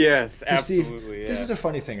 Yes, absolutely. Steve, this is a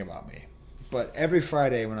funny thing about me, but every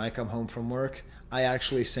Friday when I come home from work, I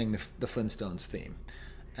actually sing the Flintstones theme.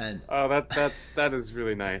 And that is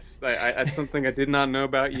really nice. That's something I did not know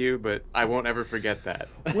about you, but I won't ever forget that.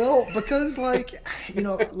 Well, because I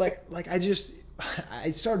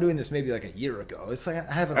started doing this maybe like a year ago. It's like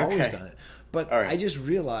I haven't always done it. But right. I just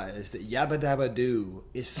realized that Yabba Dabba Doo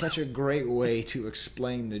is such a great way to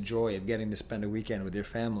explain the joy of getting to spend a weekend with your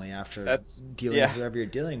family after dealing with whatever you're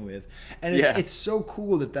dealing with. And it's so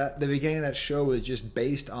cool that the beginning of that show is just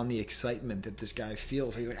based on the excitement that this guy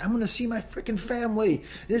feels. He's like, I'm going to see my freaking family.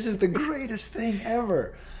 This is the greatest thing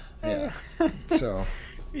ever. Yeah. So...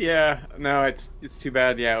 Yeah, no, it's too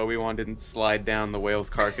bad. Yeah, Obi-Wan didn't slide down the whale's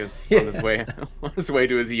carcass on his way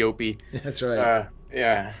to his Eopie. That's right.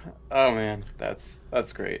 Yeah. Oh man, that's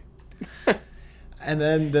great. And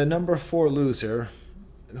then the number 4 loser,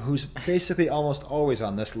 who's basically almost always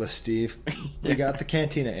on this list, Steve. We got the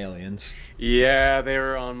Cantina aliens. Yeah, they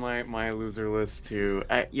were on my loser list too.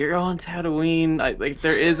 You're on Tatooine.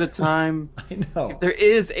 There is a time. I know. If there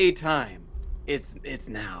is a time, it's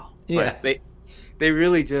now. Yeah. But they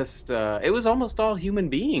really just it was almost all human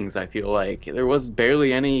beings. I feel like there was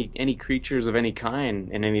barely any creatures of any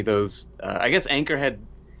kind in any of those. I guess Anchorhead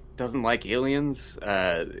doesn't like aliens.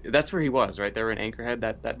 That's where he was, right? They were in Anchorhead,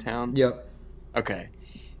 that town. Yep. Okay.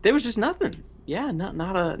 There was just nothing. Yeah,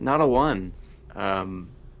 not a one.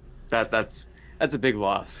 That's a big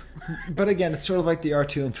loss. But again, it's sort of like the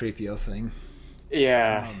R2 and 3PO thing.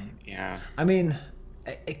 Yeah. Yeah. I mean,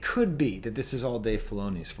 it could be that this is all Dave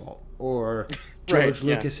Filoni's fault, or George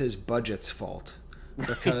Lucas's budget's fault,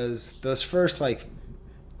 because those first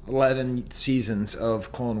 11 seasons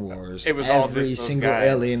of Clone Wars, it was every single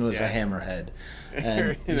alien was a hammerhead,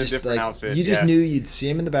 and in a different outfit. You just knew you'd see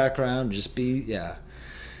him in the background, just be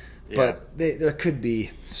But there could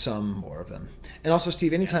be some more of them. And also,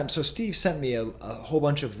 Steve, anytime... So Steve sent me a whole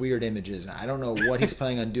bunch of weird images. I don't know what he's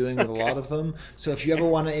planning on doing with a lot of them. So if you ever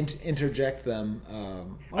want to interject them...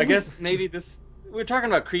 I guess maybe this... We're talking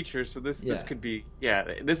about creatures, so this could be...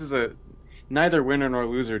 Yeah, this is a neither winner nor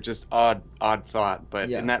loser, just odd thought. But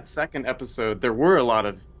in that second episode, there were a lot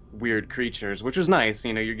of weird creatures, which was nice.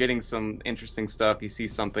 You're getting some interesting stuff. You see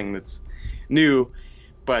something that's new.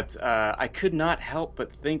 But I could not help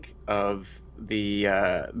but think of the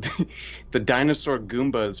dinosaur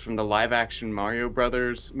Goombas from the live-action Mario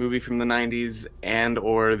Brothers movie from the 90s, and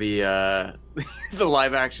or the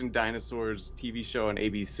live-action Dinosaurs TV show on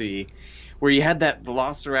ABC, where you had that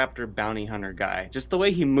Velociraptor bounty hunter guy. Just the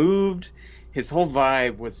way he moved, his whole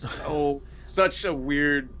vibe was such a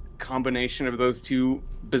weird combination of those two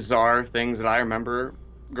bizarre things that I remember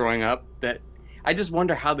growing up, that I just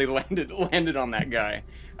wonder how they landed on that guy.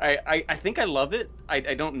 I think I love it.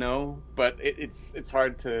 I don't know, but it's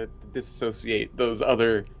hard to disassociate those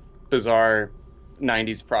other bizarre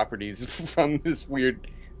 90s properties from this weird,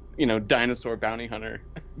 dinosaur bounty hunter.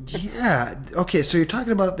 Yeah. Okay, so you're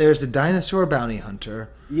talking about there's the dinosaur bounty hunter.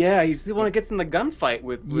 Yeah, he's the one that gets in the gunfight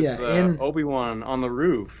with Obi-Wan on the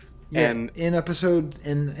roof. Yeah, and in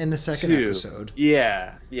the second episode.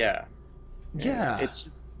 Yeah. Yeah. It's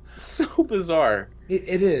just so bizarre.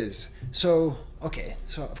 It is. So, okay.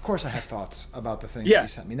 So, of course I have thoughts about the things you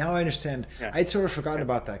sent me. Now I understand. Yeah. I'd sort of forgotten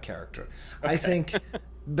about that character. Okay. I think...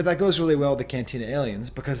 But that goes really well with the Cantina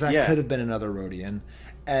aliens, because that could have been another Rodian.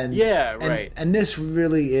 And this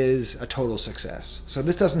really is a total success. So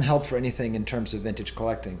this doesn't help for anything in terms of vintage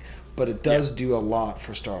collecting, but it does do a lot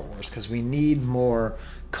for Star Wars, because we need more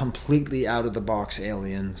completely out-of-the-box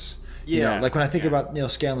aliens. Like when I think about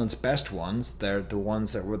Scanlan's best ones, they're the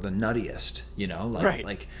ones that were the nuttiest,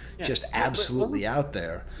 just absolutely out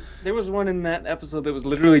there. There was one in that episode that was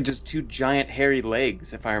literally just two giant hairy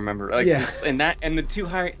legs, if I remember. And the two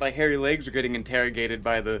hairy legs are getting interrogated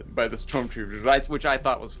by the stormtroopers, which I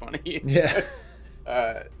thought was funny. Yeah.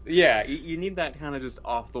 You need that kind of just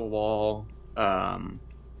off the wall kind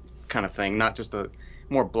of thing, not just a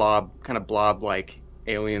more blob like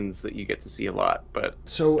aliens that you get to see a lot. But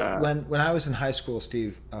so when I was in high school,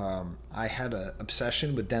 Steve, I had an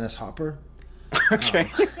obsession with Dennis Hopper. Okay.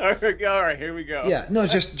 All right, here we go. Yeah, no, I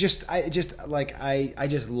just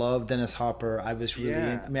love Dennis Hopper. I was really,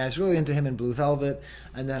 I was really into him in Blue Velvet,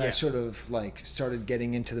 and then I sort of like started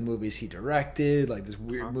getting into the movies he directed, like this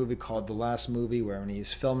weird movie called The Last Movie, where when he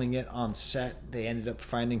was filming it on set, they ended up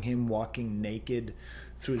finding him walking naked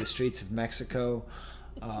through the streets of Mexico.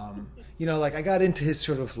 Like I got into his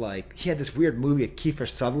sort of like, he had this weird movie with Kiefer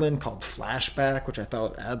Sutherland called Flashback, which I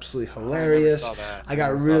thought was absolutely hilarious. I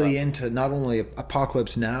got really into not only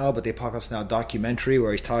Apocalypse Now, but the Apocalypse Now documentary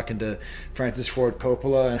where he's talking to Francis Ford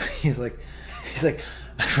Coppola, and he's like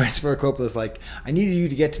Francis Ford Coppola's like, I needed you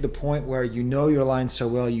to get to the point where you know your lines so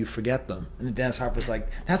well you forget them. And then Dennis Hopper's like,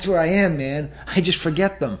 that's where I am, man. I just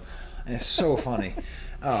forget them. And it's so funny.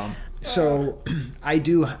 So I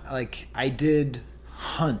did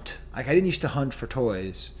hunt. Like, I didn't used to hunt for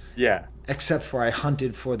toys. Yeah. Except for I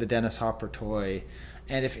hunted for the Dennis Hopper toy.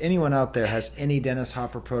 And if anyone out there has any Dennis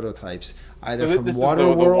Hopper prototypes, either from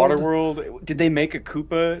Waterworld... The Waterworld... Did they make a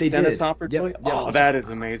Koopa Dennis Hopper toy? Oh, that is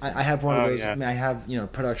amazing. I have one of those. Yeah. I mean, I have,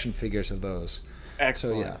 production figures of those.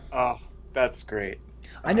 Excellent. So, yeah. Oh, that's great.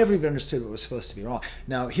 I never even understood what was supposed to be wrong.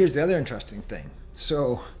 Now, here's the other interesting thing.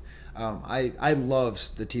 So, I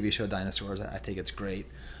love the TV show Dinosaurs. I think it's great.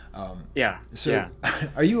 Are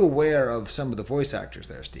you aware of some of the voice actors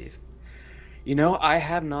there, Steve? I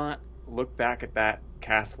have not looked back at that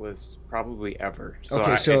cast list probably ever. So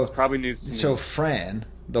it's probably news to me. So Fran,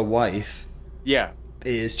 the wife,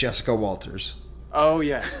 is Jessica Walters. Oh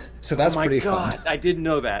yeah. So that's pretty fun. I did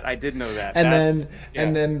know that.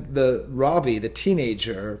 And then the Robbie, the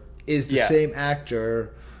teenager, is the same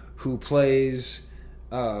actor who plays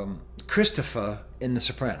Christopher in The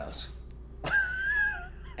Sopranos.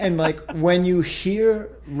 And like when you hear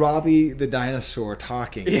Robbie the dinosaur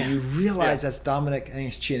talking, and you realize that's Dominic, I think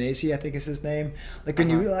it's Chianese, I think is his name. Like when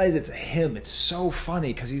you realize it's him, it's so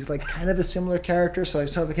funny because he's like kind of a similar character. So I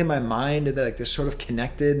sort of like in my mind that like they're sort of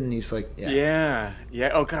connected, and he's like, yeah.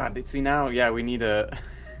 Oh God, see now, we need a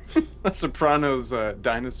Sopranos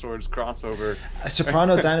dinosaurs crossover, a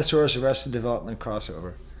Soprano Dinosaurs Arrested Development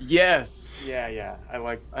crossover. Yes, yeah. I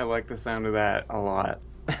like the sound of that a lot.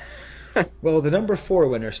 Well, the number 4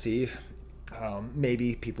 winner, Steve,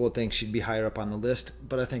 maybe people would think she'd be higher up on the list,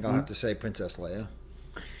 but I think I'll have to say Princess Leia.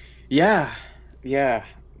 Yeah.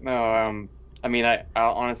 No, I mean, I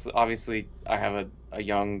honestly, obviously, I have a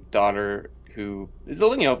young daughter who is a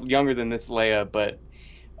little, younger than this Leia, but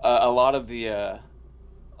a lot of the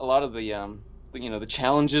the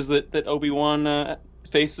challenges that Obi-Wan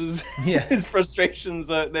faces, his frustrations,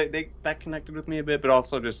 that connected with me a bit, but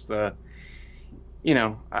also just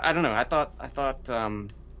I don't know. I thought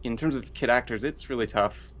in terms of kid actors, it's really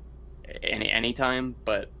tough any time.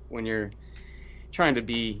 But when you're trying to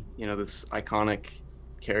be, this iconic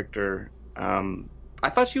character,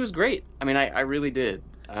 I thought she was great. I mean, I really did.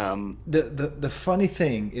 The funny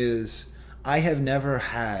thing is, I have never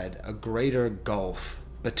had a greater gulf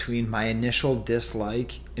between my initial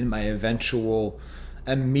dislike and my eventual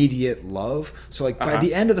immediate love. So, like by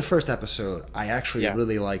the end of the first episode, I actually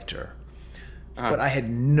really liked her. But I had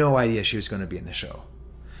no idea she was going to be in the show.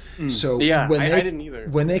 So I didn't either.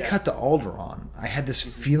 When they cut to Alderaan, I had this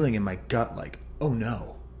feeling in my gut like, oh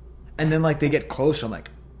no. And then like they get closer, I'm like,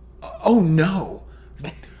 oh no.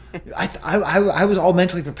 I was all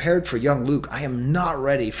mentally prepared for young Luke. I am not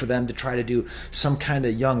ready for them to try to do some kind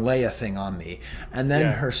of young Leia thing on me. And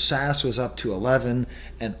then her sass was up to 11,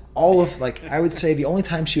 and all of I would say the only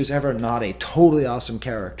time she was ever not a totally awesome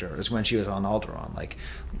character is when she was on Alderaan,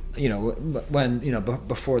 when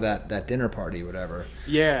before that dinner party or whatever.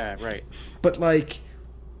 Yeah, right. But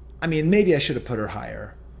maybe I should have put her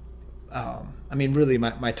higher. Really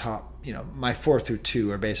my top, my 4 through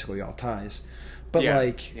 2 are basically all ties. But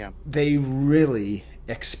they really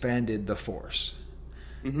expanded the Force,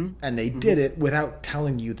 and they did it without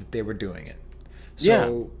telling you that they were doing it.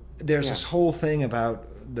 So there's this whole thing about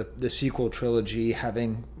the sequel trilogy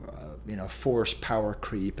having Force power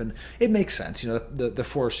creep, and it makes sense. The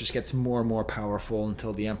Force just gets more and more powerful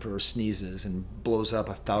until the Emperor sneezes and blows up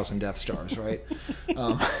 1,000 Death Stars, right?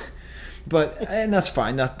 And that's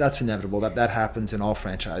fine. That's inevitable. That happens in all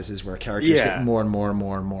franchises where characters get more and more and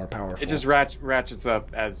more and more powerful. It just ratchets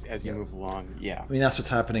up as you move along. Yeah. I mean, that's what's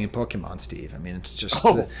happening in Pokemon, Steve. I mean, it's just.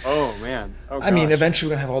 Oh man. Oh, I mean, eventually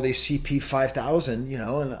we're gonna have all these CP 5000.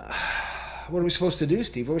 And what are we supposed to do,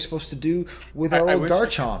 Steve? What are we supposed to do with our old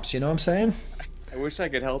Garchomps? You know what I'm saying? I wish I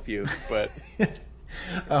could help you, but.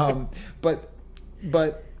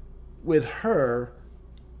 But with her.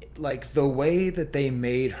 Like the way that they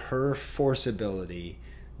made her Force ability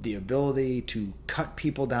the ability to cut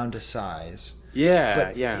people down to size. Yeah,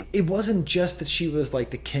 but yeah. It wasn't just that she was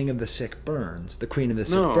like the king of the sick burns, the queen of the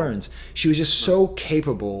sick burns. She was just so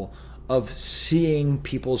capable of seeing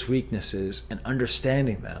people's weaknesses and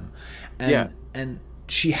understanding them. And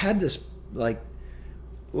she had this like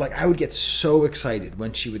I would get so excited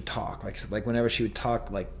when she would talk. Like whenever she would talk,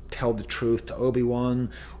 like tell the truth to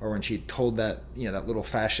Obi-Wan, or when she told that, that little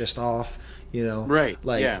fascist off, Right.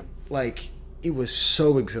 Like it was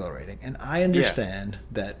so exhilarating. And I understand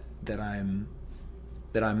that I'm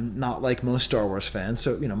not like most Star Wars fans.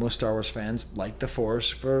 So, most Star Wars fans like the Force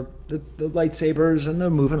for the lightsabers and the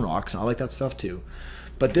moving rocks, and I like that stuff too.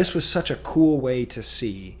 But this was such a cool way to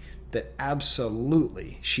see that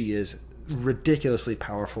absolutely she is ridiculously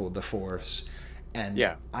powerful with the Force. And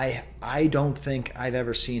I don't think I've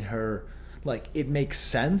ever seen her, like, it makes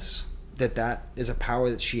sense that is a power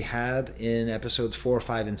that she had in episodes 4,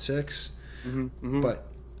 5, and 6.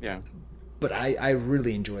 But I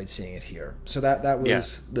really enjoyed seeing it here. So that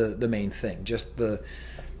was the main thing. Just the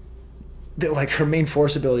like her main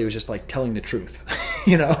Force ability was just like telling the truth,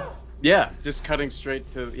 Yeah, just cutting straight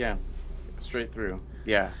through.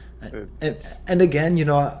 Yeah. And again,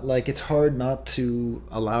 like it's hard not to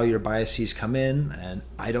allow your biases come in, and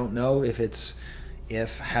I don't know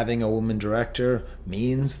if having a woman director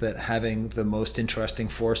means that having the most interesting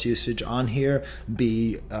Force usage on here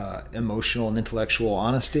be emotional and intellectual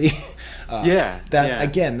honesty.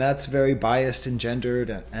 Again, that's very biased and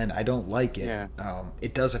gendered, and I don't like it.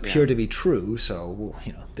 It does appear to be true, so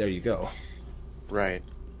there you go. Right.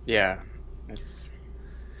 Yeah.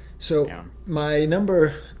 My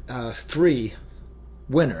number 3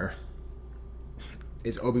 winner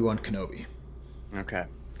is Obi-Wan Kenobi. Okay.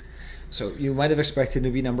 So you might have expected him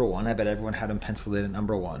to be number 1. I bet everyone had him penciled in at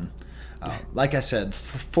number 1. Like I said,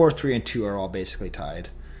 4, 3, and 2 are all basically tied.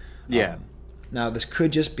 Now, this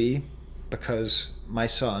could just be because my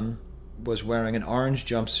son was wearing an orange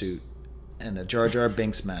jumpsuit and a Jar Jar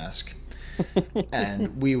Binks mask,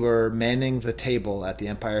 and we were manning the table at the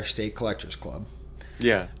Empire State Collectors Club.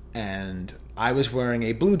 Yeah. And I was wearing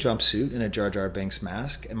a blue jumpsuit and a Jar Jar Binks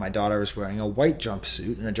mask, and my daughter was wearing a white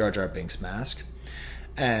jumpsuit and a Jar Jar Binks mask.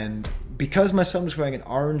 And because my son was wearing an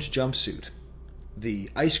orange jumpsuit, the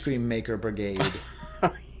ice cream maker brigade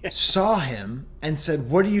saw him and said,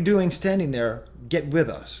 "What are you doing standing there? Get with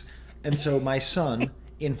us." And so my son,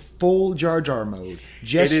 in full Jar Jar mode,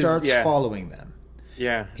 starts following them.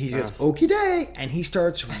 Yeah. He goes, "Okie day," and he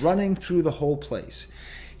starts running through the whole place.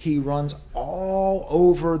 He runs all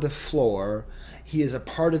over the floor. He is a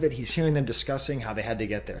part of it. He's hearing them discussing how they had to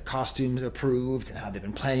get their costumes approved and how they've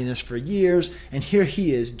been planning this for years. And here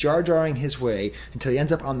he is, Jar Jarring his way until he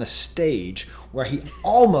ends up on the stage where he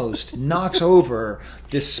almost knocks over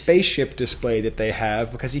this spaceship display that they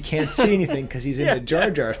have because he can't see anything because he's in the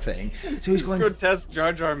Jar Jar thing. So he's going grotesque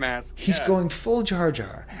Jar Jar mask. He's going full Jar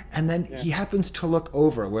Jar. And then he happens to look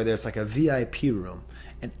over where there's like a VIP room.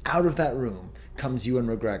 And out of that room comes Ewan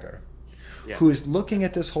McGregor, who is looking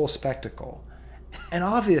at this whole spectacle. And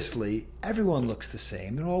obviously, everyone looks the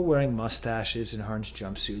same. They're all wearing mustaches and orange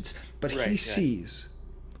jumpsuits. But he sees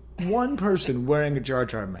one person wearing a Jar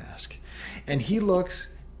Jar mask. And he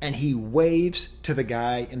looks and he waves to the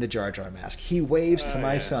guy in the Jar Jar mask. He waves to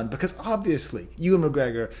my son because obviously, Ewan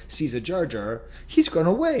McGregor sees a Jar Jar. He's going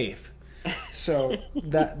to wave. So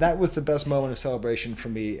that was the best moment of celebration for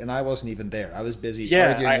me. And I wasn't even there. I was busy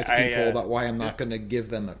arguing with people about why I'm not going to give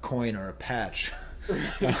them a coin or a patch.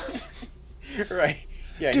 Right.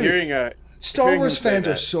 Yeah, dude, Star Wars fans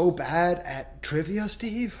are so bad at trivia,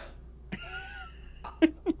 Steve.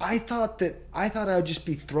 I thought I would just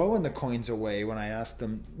be throwing the coins away when I asked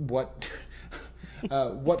them what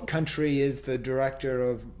country is the director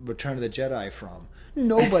of Return of the Jedi from.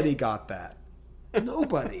 Nobody got that.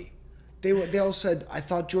 Nobody. They all said, "I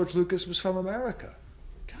thought George Lucas was from America."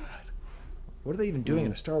 God, what are they even doing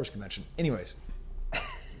in a Star Wars convention? Anyways.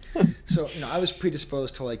 So I was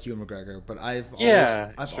predisposed to like Ewan McGregor, but I've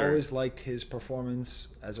always liked his performance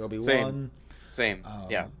as Obi-Wan. Same.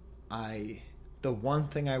 The one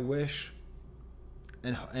thing I wish,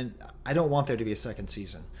 and I don't want there to be a second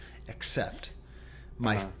season, except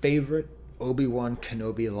my favorite Obi-Wan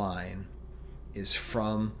Kenobi line is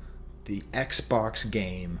from the Xbox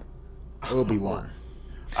game Obi-Wan.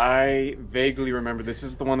 I vaguely remember. This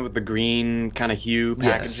is the one with the green kind of hue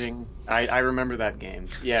packaging. Yes. I remember that game.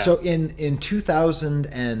 Yeah. So in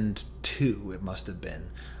 2002, it must have been,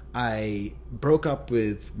 I broke up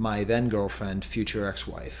with my then girlfriend, future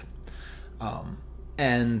ex-wife,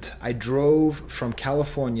 And I drove from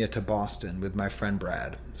California to Boston with my friend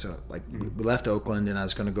Brad. So, like, we left Oakland, and I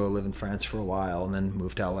was going to go live in France for a while and then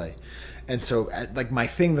move to LA. And so, like, my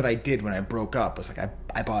thing that I did when I broke up was, like,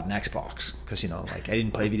 I bought an Xbox because, you know, like, I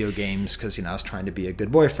didn't play video games because, you know, I was trying to be a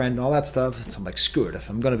good boyfriend and all that stuff. So I'm like, screw it. If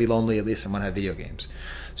I'm going to be lonely, at least I'm going to have video games.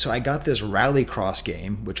 So I got this Rallycross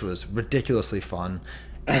game, which was ridiculously fun.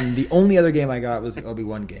 And the only other game I got was the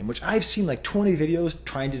Obi-Wan game, which I've seen like 20 videos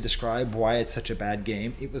trying to describe why it's such a bad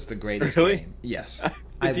game. It was the greatest game. Yes.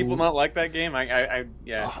 Did people not like that game?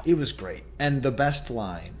 Yeah. Oh, it was great. And the best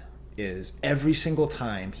line is every single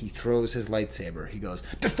time he throws his lightsaber, he goes,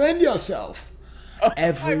 "Defend yourself."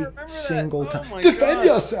 Every single time. Defend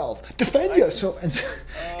yourself. Defend yourself. And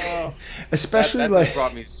so, especially that like just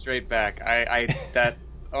brought me straight back.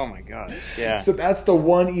 Oh my god. Yeah. So that's the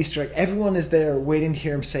one Easter egg. Everyone is there waiting to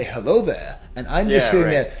hear him say hello there. And I'm just sitting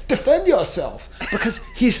there, defend yourself. Because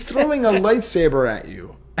he's throwing a lightsaber at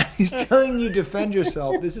you. And he's telling you defend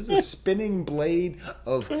yourself. This is a spinning blade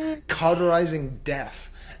of cauterizing death.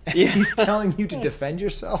 And he's telling you to defend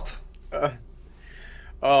yourself.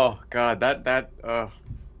 Oh god,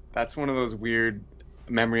 that's one of those weird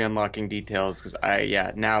memory unlocking details because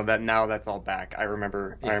now that's all back. I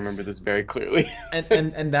remember this very clearly.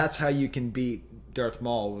 and that's how you can beat Darth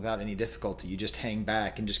Maul without any difficulty. You just hang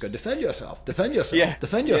back and just go defend yourself, defend yourself,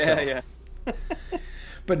 defend yourself. Yeah.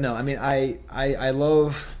 But no, I mean I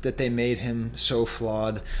love that they made him so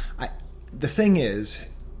flawed. The thing is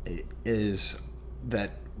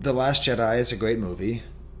that The Last Jedi is a great movie,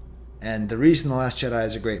 and the reason The Last Jedi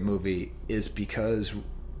is a great movie is because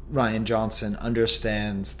Rian Johnson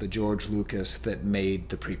understands the George Lucas that made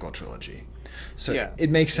the prequel trilogy. So it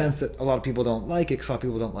makes sense that a lot of people don't like it because a lot of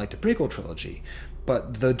people don't like the prequel trilogy.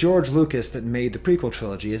 But the George Lucas that made the prequel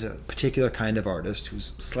trilogy is a particular kind of artist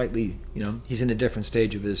who's slightly, you know, he's in a different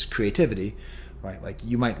stage of his creativity, right? Like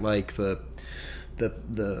you might like the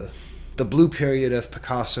blue period of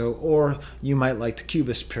Picasso, or you might like the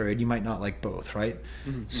Cubist period. You might not like both, right?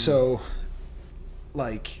 Mm-hmm. So,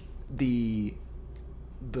 like the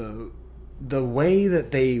way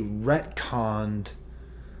that they retconned,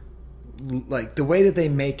 like the way that they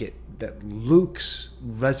make it, that Luke's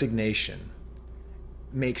resignation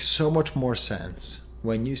makes so much more sense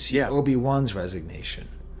when you see Obi-Wan's resignation.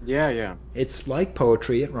 Yeah. It's like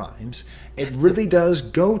poetry, it rhymes. It really does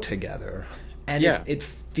go together. And it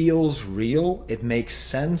feels real. It makes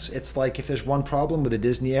sense. It's like if there's one problem with the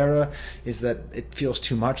Disney era is that it feels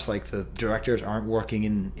too much like the directors aren't working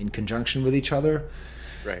in conjunction with each other.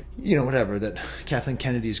 Right. You know, whatever, that Kathleen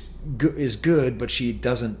Kennedy is good, but she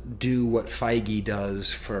doesn't do what Feige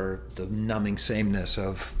does for the numbing sameness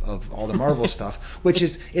of all the Marvel stuff, which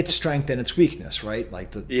is its strength and its weakness, right?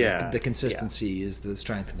 Like the consistency is the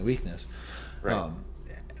strength and the weakness. Right.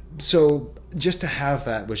 So just to have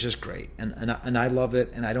that was just great, and I love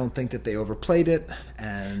it, and I don't think that they overplayed it.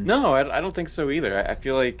 And no, I don't think so either. I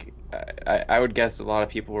feel like I would guess a lot of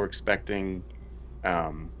people were expecting,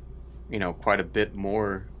 quite a bit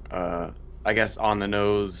more, I guess, on the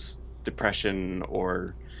nose depression,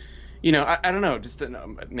 or, I don't know, just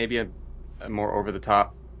maybe a more over the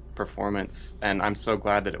top performance, and I'm so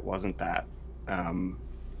glad that it wasn't that.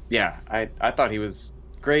 I thought he was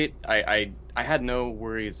great. I had no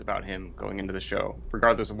worries about him going into the show,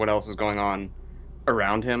 regardless of what else is going on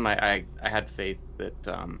around him. I had faith that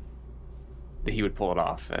he would pull it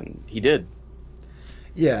off, and he did.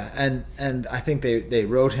 Yeah, and I think they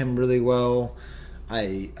wrote him really well.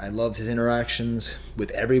 I loved his interactions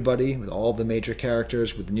with everybody, with all the major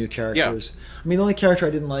characters, with the new characters. Yeah. I mean, the only character I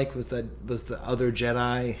didn't like was the other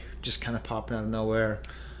Jedi, just kind of popping out of nowhere.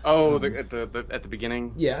 Oh, at the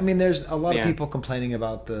beginning? Yeah, I mean, there's a lot of people complaining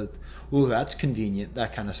about that's convenient,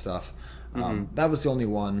 that kind of stuff. That was the only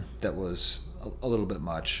one that was a little bit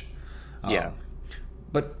much.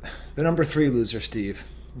 But the number 3 loser, Steve,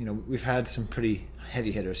 we've had some pretty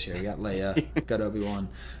heavy hitters here. You got Leia, got Obi-Wan.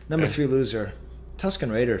 Number 3 loser,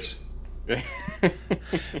 Tusken Raiders.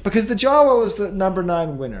 Because the Jawa was the number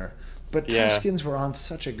 9 winner, but Tuskens were on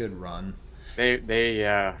such a good run.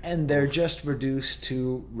 And they're just reduced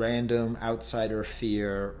to random outsider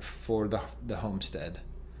fear for the homestead.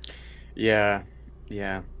 It's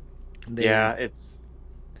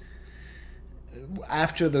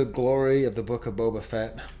after the glory of the Book of Boba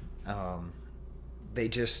Fett,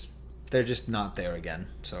 they're just not there again.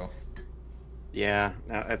 So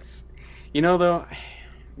it's though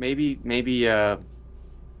maybe I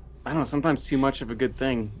don't know, sometimes too much of a good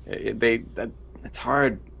thing. It's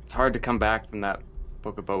hard. It's hard to come back from that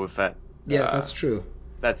Book of Boba Fett. Yeah, that's true.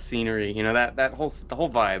 That scenery, the whole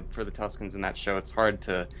vibe for the Tuskens in that show. It's hard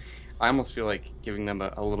to I almost feel like giving them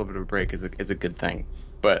a little bit of a break is a good thing.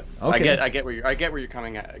 But okay. I get where you're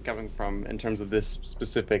coming from in terms of this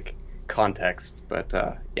specific context. But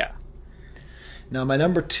yeah. Now, my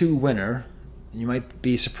number 2 winner, you might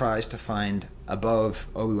be surprised to find above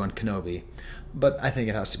Obi-Wan Kenobi, but I think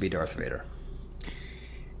it has to be Darth Vader.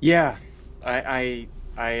 Yeah, I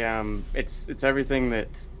it's everything that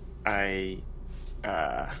I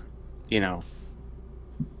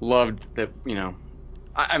loved that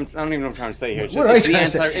I don't even know what I'm trying to say here. What are you trying to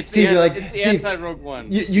say? It's Steve, the anti-Rogue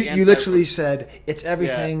One. You literally said it's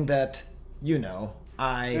everything that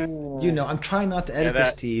I'm trying not to edit this,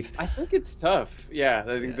 Steve. I think it's tough. Yeah,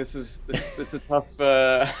 I think it's a tough,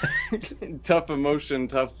 tough emotion,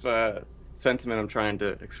 tough sentiment I'm trying to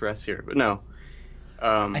express here. But no.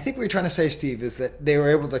 I think what you're trying to say, Steve, is that they were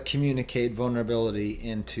able to communicate vulnerability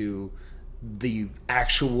into the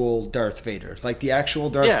actual Darth Vader. Like the actual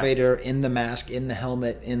Darth Vader in the mask, in the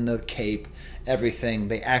helmet, in the cape, everything.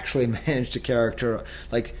 They actually managed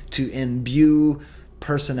to imbue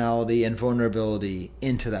personality and vulnerability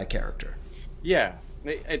into that character. Yeah,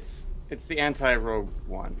 it's the anti-Rogue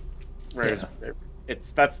One. Whereas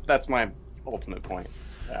that's my ultimate point.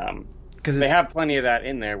 Because they have plenty of that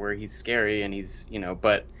in there where he's scary and he's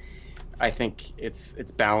but I think it's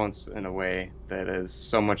balanced in a way that is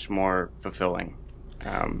so much more fulfilling.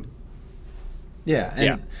 And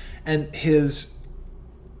it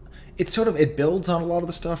builds on a lot of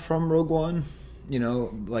the stuff from Rogue One,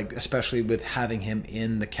 like especially with having him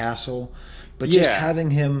in the castle, but just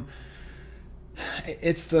having him.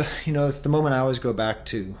 It's the moment I always go back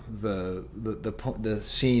to the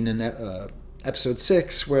scene in episode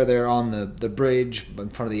 6 where they're on the bridge in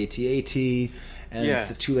front of the AT-AT. And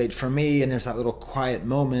it's too late for me, and there's that little quiet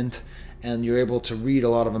moment, and you're able to read a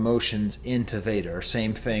lot of emotions into Vader.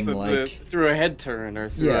 Same thing, through a head turn or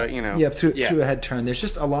through through a head turn. There's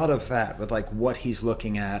just a lot of that with like what he's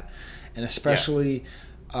looking at, and especially,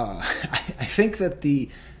 I think that the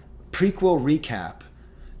prequel recap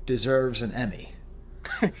deserves an Emmy.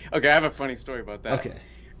 Okay, I have a funny story about that.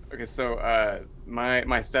 Okay, so my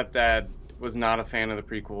stepdad was not a fan of the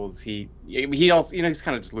prequels. He also he's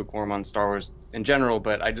kind of just lukewarm on Star Wars in general,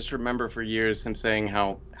 but I just remember for years him saying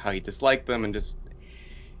how he disliked them and just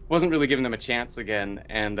wasn't really giving them a chance again.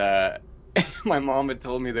 And my mom had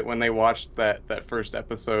told me that when they watched that first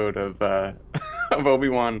episode of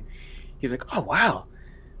Obi-Wan, he's like, "Oh wow,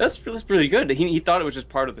 that's really good." He thought it was just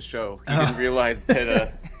part of the show. He didn't realize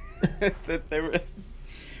that that they were.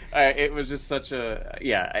 It was just such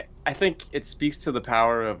a I think it speaks to the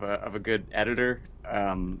power of a good editor,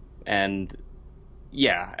 and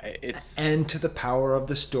to the power of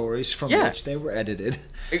the stories from which they were edited.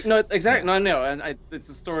 No, exactly. No, and it's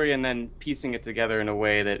a story, and then piecing it together in a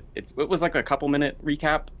way that it was like a couple minute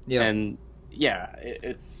recap. Yeah, and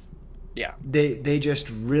They just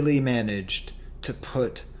really managed to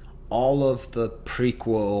put all of the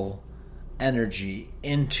prequel energy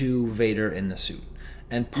into Vader in the suit.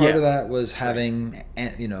 And part of that was having,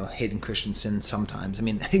 Hayden Christensen sometimes. I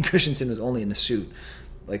mean, Hayden Christensen was only in the suit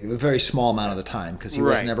like a very small amount of the time because he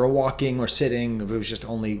wasn't ever walking or sitting. It was just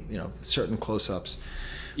only, certain close-ups.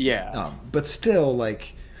 Yeah. But still,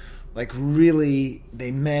 like really,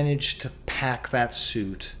 they managed to pack that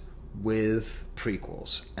suit with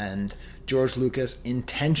prequels. And George Lucas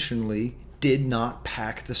intentionally did not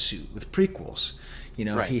pack the suit with prequels.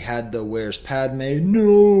 He had the "Where's Padme?"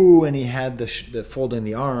 No, and he had the folding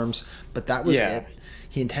the arms, but that was it.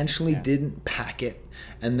 He intentionally didn't pack it,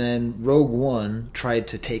 and then Rogue One tried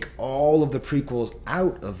to take all of the prequels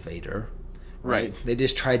out of Vader. Right? They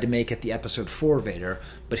just tried to make it the Episode 4 Vader,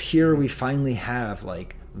 but here we finally have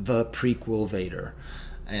like the prequel Vader,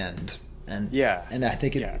 and I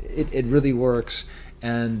think it really works.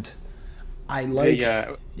 And I like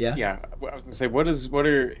I was gonna say because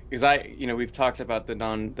we've talked about the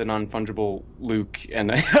non-fungible Luke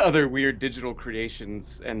and other weird digital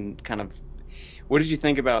creations, and kind of what did you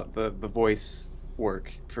think about the voice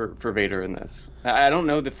work for Vader in this? I don't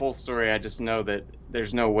know the full story. I just know that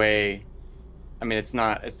there's no way. I mean, it's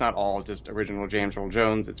not all just original James Earl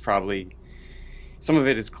Jones. It's probably some of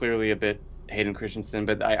it is clearly a bit Hayden Christensen,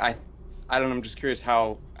 but I don't know. I'm just curious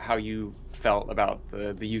how you felt about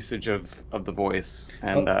the usage of the voice,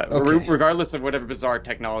 and regardless of whatever bizarre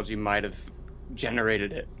technology might have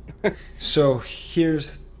generated it. So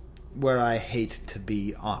here's where I hate to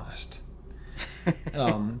be honest.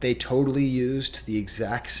 They totally used the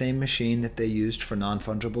exact same machine that they used for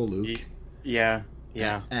non-fungible Luke. Yeah.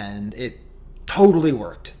 And it totally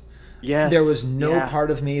worked. Yes. There was no part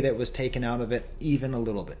of me that was taken out of it even a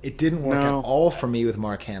little bit. It didn't work at all for me with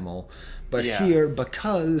Mark Hamill. But here, and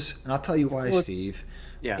I'll tell you why, Steve,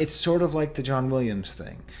 It's sort of like the John Williams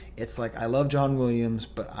thing. It's like, I love John Williams,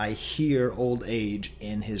 but I hear old age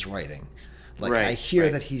in his writing. Like, I hear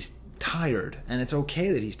that he's tired, and it's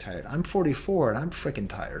okay that he's tired. I'm 44 and I'm freaking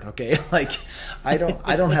tired, okay? Like, I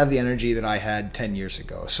don't have the energy that I had 10 years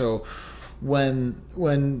ago. So when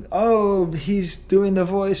he's doing the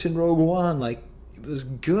voice in Rogue One, like, it was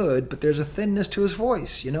good, but there's a thinness to his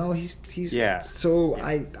voice, you know. He's so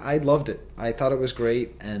I loved it. I thought it was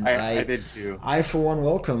great, and I did too. I for one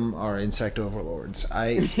welcome our insect overlords.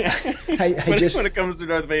 When it comes to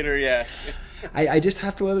Darth Vader, I just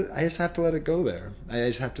have to let it go there. I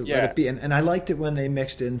just have to let it be. And I liked it when they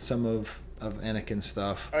mixed in some of Anakin's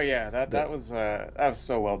stuff. Oh yeah, that was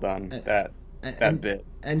so well done. That bit.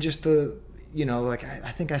 And just the, you know, like,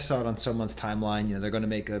 I think I saw it on someone's timeline. You know, they're going to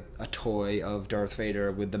make a toy of Darth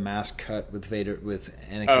Vader with the mask cut with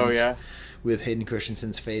Anakin's, with Hayden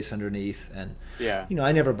Christensen's face underneath. And you know,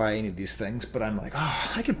 I never buy any of these things, but I'm like,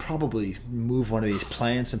 I could probably move one of these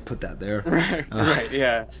plants and put that there. Right.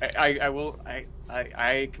 Yeah.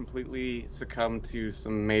 I completely succumbed to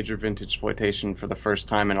some major vintage exploitation for the first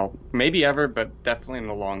time maybe ever, but definitely in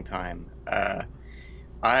a long time.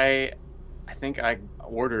 I think I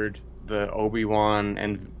ordered the Obi-Wan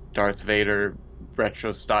and Darth Vader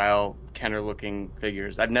retro style Kenner looking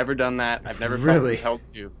figures. I've never done that. I've never felt compelled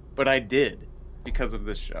to, but I did because of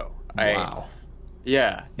this show. Wow.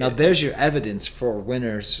 Now there's your evidence for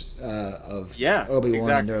winners of Obi-Wan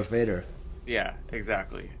and Darth Vader. Yeah,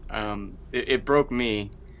 exactly. It broke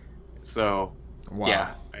me. So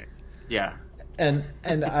wow. Yeah. And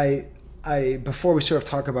I before we sort of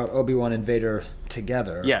talk about Obi-Wan and Vader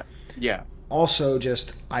together. Yeah. Also,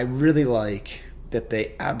 I really like that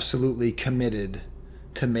they absolutely committed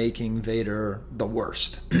to making Vader the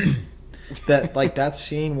worst. that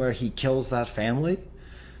scene where he kills that family,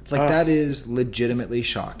 that is legitimately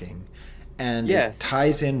shocking, and it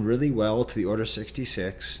ties in really well to the Order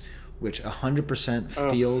 66, which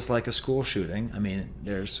 100% feels like a school shooting. I mean,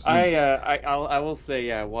 I will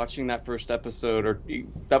say, watching that first episode,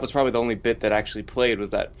 that was probably the only bit that actually played,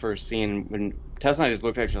 was that first scene when Tess and I just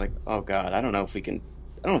looked at each other like, oh god, I don't know if we can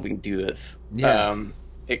do this.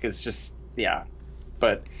 It's just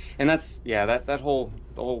but and that's the whole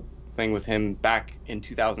thing with him back in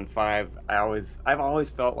 2005. I've always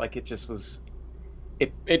felt like it just was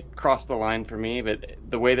it crossed the line for me, but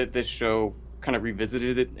the way that this show kind of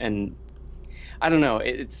revisited it, and I don't know,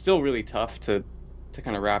 it's still really tough to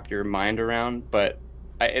kind of wrap your mind around, but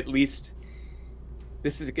at least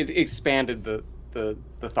it expanded the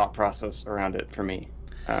thought process around it for me.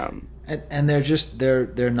 And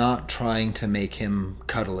they're not trying to make him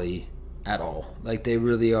cuddly at all. Like, they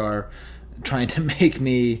really are trying to make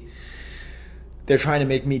me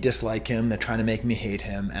dislike him. They're trying to make me hate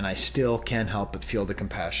him, and I still can't help but feel the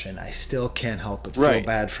compassion. I still can't help but feel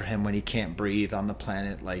bad for him when he can't breathe on the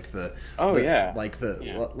planet. Like when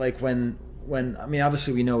I mean,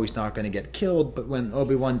 obviously we know he's not going to get killed, but when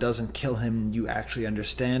Obi-Wan doesn't kill him, you actually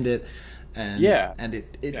understand it, and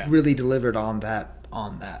it really delivered on that.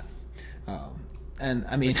 And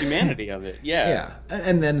I mean, the humanity of it,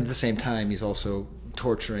 and then at the same time, he's also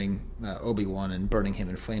torturing Obi-Wan and burning him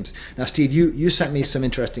in flames. Now, Steve, you sent me some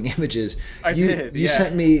interesting images. You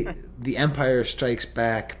sent me the Empire Strikes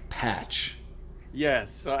Back patch.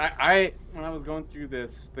 Yes. So I when I was going through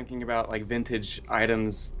this, thinking about like vintage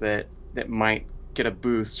items that might get a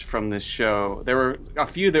boost from this show, there were a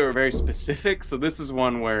few that were very specific. So this is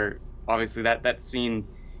one where obviously that scene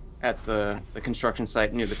at the construction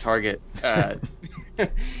site near the target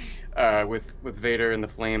with Vader and the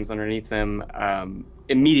flames underneath him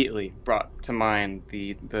immediately brought to mind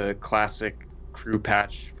the classic crew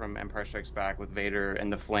patch from Empire Strikes Back with Vader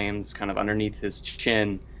and the flames kind of underneath his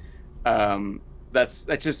chin. That's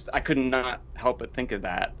just, I could not help but think of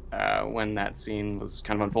that when that scene was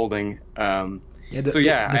kind of unfolding.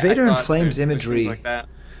 The Vader and flames imagery, like that.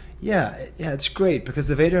 It's great because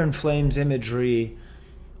the Vader and flames imagery,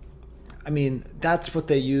 I mean, that's what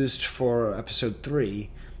they used for Episode 3,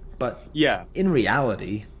 but in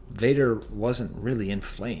reality, Vader wasn't really in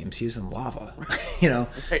flames. He was in lava. You know,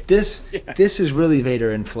 this is really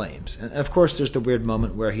Vader in flames. And of course, there's the weird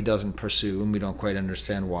moment where he doesn't pursue, and we don't quite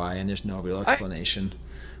understand why, and there's no real explanation.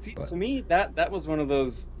 To me, that was one of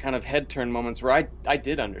those kind of head turn moments where I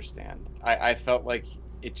did understand. I felt like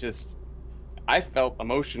I felt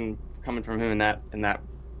emotion coming from him in that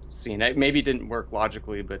scene. It maybe didn't work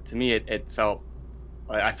logically, but to me, it felt.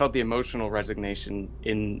 I felt the emotional resignation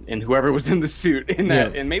in whoever was in the suit in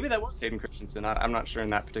that, and maybe that was Hayden Christensen. I'm not sure in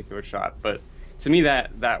that particular shot, but to me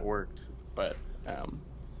that worked. But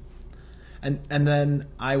and then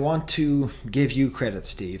I want to give you credit,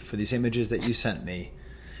 Steve, for these images that you sent me.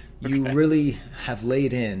 you really have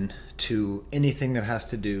laid in to anything that has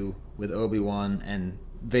to do with Obi-Wan and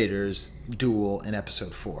Vader's duel in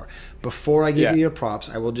Episode 4. Before I give you your props,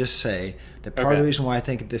 I will just say that part of the reason why I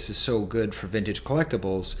think this is so good for vintage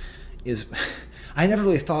collectibles is I never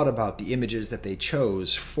really thought about the images that they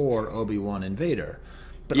chose for Obi-Wan and Vader.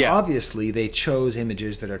 But obviously they chose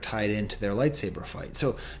images that are tied into their lightsaber fight.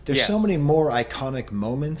 So there's so many more iconic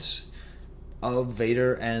moments of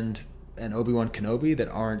Vader and Obi-Wan Kenobi that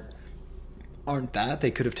aren't that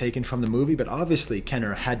they could have taken from the movie, but obviously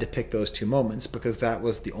Kenner had to pick those two moments because that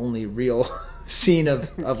was the only real scene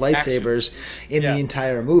of lightsabers in the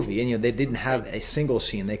entire movie. And they didn't have a single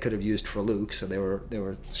scene they could have used for Luke, so they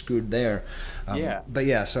were screwed there.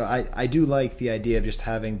 But so I do like the idea of just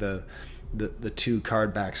having the two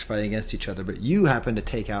card backs fighting against each other. But you happen to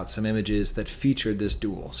take out some images that featured this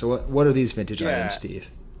duel. So what are these vintage items,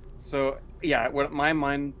 Steve? So what my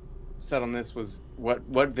mind set on this was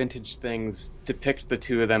what vintage things depict the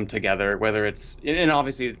two of them together, whether it's, and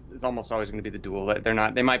obviously it's almost always going to be the duel.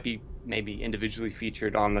 They might be maybe individually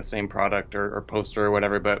featured on the same product or poster or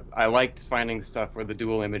whatever, but I liked finding stuff where the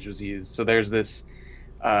duel image was used. So there's this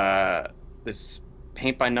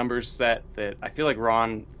paint by numbers set that I feel like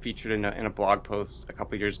Ron featured in a blog post a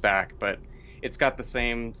couple years back, but it's got the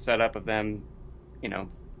same setup of them,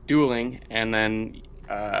 dueling, and then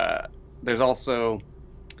there's also,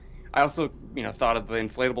 I also thought of the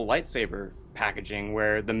inflatable lightsaber packaging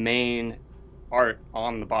where the main art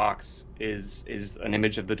on the box is an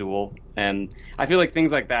image of the duel, and I feel like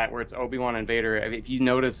things like that where it's Obi-Wan and Vader. If you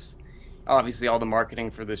notice, obviously all the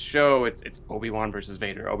marketing for this show, it's Obi-Wan versus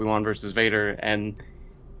Vader, and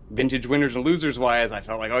vintage winners and losers wise, I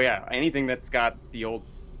felt like, anything that's got the old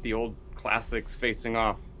classics facing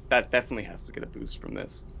off, that definitely has to get a boost from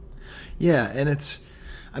this. Yeah, and it's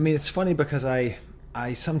funny because I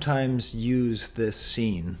sometimes use this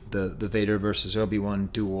scene, the Vader versus Obi-Wan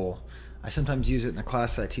duel. I sometimes use it in a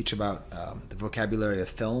class that I teach about the vocabulary of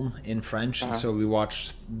film in French. And so we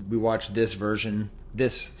watched this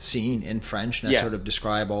scene in French, and I sort of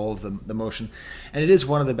describe all of the motion. And it is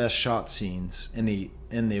one of the best shot scenes in the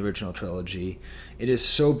original trilogy. It is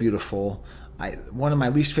so beautiful. One of my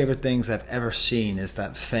least favorite things I've ever seen is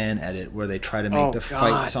that fan edit where they try to make the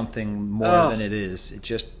fight something more than it is. It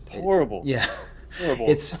just horrible. Horrible.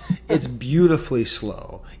 It's beautifully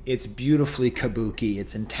slow. It's beautifully kabuki.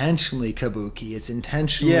 It's intentionally kabuki. It's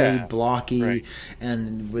intentionally blocky,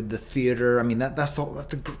 and with the theater. That's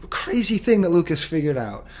the crazy thing that Lucas figured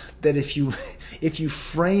out, that if you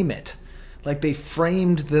frame it, like they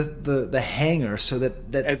framed the hangar so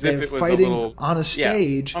that they're fighting on a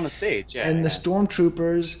stage. And the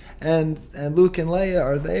stormtroopers and Luke and Leia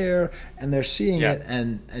are there, and they're seeing it,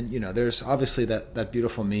 and there's obviously that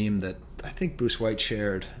beautiful meme that I think Bruce White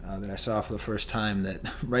shared that I saw for the first time, that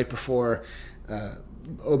right before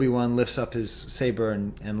Obi-Wan lifts up his saber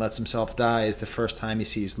and lets himself die is the first time he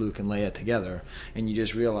sees Luke and Leia together, and you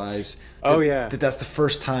just realize that's the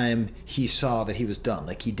first time he saw that he was done.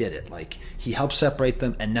 Like, he did it. Like, he helped separate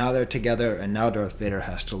them, and now they're together, and now Darth Vader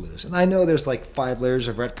has to lose. And I know there's like 5 layers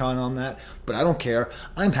of retcon on that, but I don't care.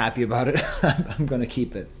 I'm happy about it. I'm going to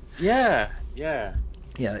keep it. Yeah,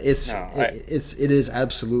 it is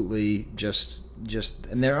absolutely just,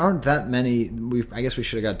 and there aren't that many. I guess we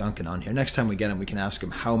should have got Duncan on here. Next time we get him, we can ask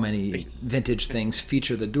him how many vintage things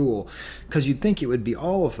feature the duel, because you'd think it would be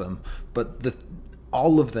all of them, but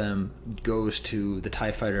all of them goes to the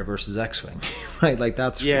TIE Fighter versus X-Wing, right? Like,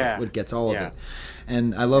 that's what gets all of it.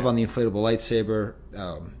 And I love on the inflatable lightsaber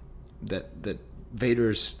that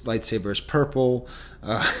Vader's lightsaber is purple,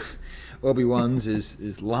 Obi-Wan's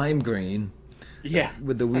is lime green.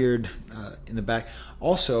 With the weird in the back.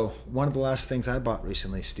 Also, one of the last things I bought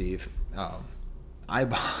recently, Steve, I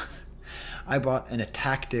bought an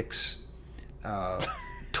Tactics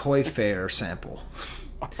toy fair sample.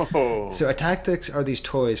 So Tactics are these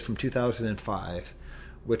toys from 2005,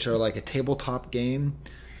 which are like a tabletop game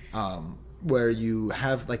where you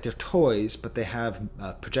have, like, they're toys, but they have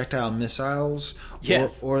projectile missiles,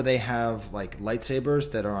 or they have like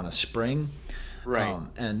lightsabers that are on a spring. Right.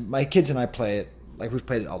 And my kids and I play it. Like, we've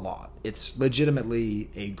played it a lot. It's legitimately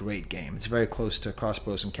a great game. It's very close to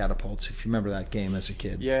Crossbows and Catapults, if you remember that game as a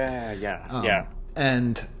kid. Yeah.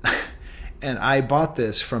 And I bought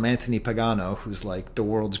this from Anthony Pagano, who's like the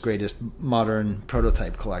world's greatest modern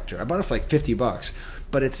prototype collector. I bought it for like $50,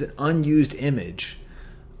 but it's an unused image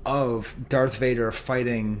of Darth Vader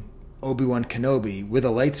fighting Obi-Wan Kenobi with a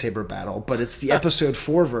lightsaber battle, but it's the episode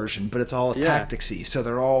 4 version, but it's all tacticsy. So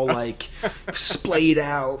they're all like splayed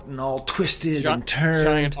out and all twisted and turned.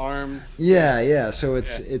 Giant arms. Yeah. So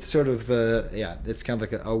it's sort of it's kind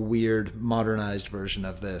of like a weird modernized version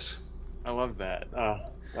of this. I love that.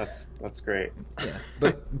 That's great. Yeah,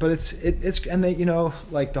 but it's and they,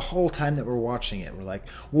 like the whole time that we're watching it, we're like,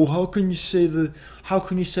 well, how can you say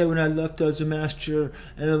when I left as a master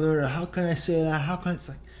and a learner? How can I say that? How can it's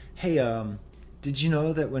like, hey, did you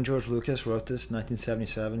know that when George Lucas wrote this in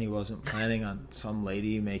 1977, he wasn't planning on some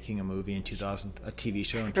lady making a movie a TV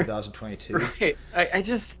show in 2022? Right. I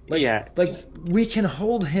just we can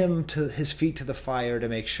hold him to his feet to the fire to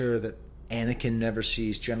make sure that Anakin never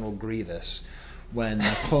sees General Grievous when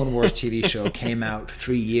the Clone Wars TV show came out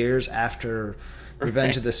 3 years after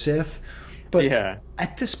Revenge of the Sith. But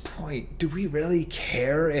at this point, do we really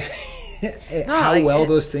care how well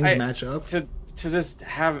those things match up? To just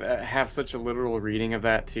have such a literal reading of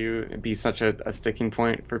that too, and be such a sticking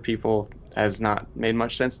point for people has not made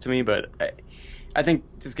much sense to me. But I think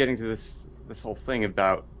just getting to this whole thing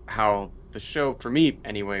about how the show, for me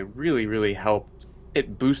anyway, really, really helped.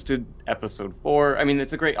 It boosted episode 4. I mean,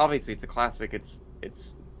 obviously it's a classic. It's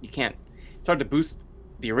hard to boost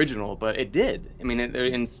the original, but it did. I mean,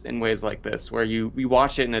 in ways like this, where you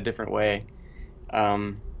watch it in a different way.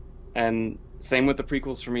 And same with the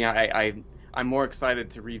prequels for me. I'm more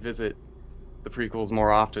excited to revisit the prequels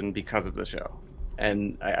more often because of the show.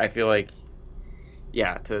 And I feel like,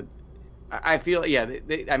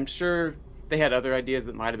 I'm sure they had other ideas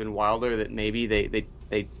that might have been wilder, that maybe they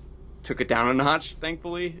took it down a notch,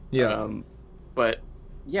 thankfully. Yeah. But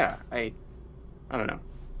yeah, I don't know.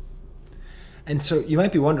 And so you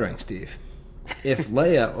might be wondering, Steve, if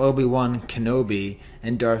Leia, Obi-Wan Kenobi,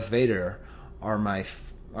 and Darth Vader are my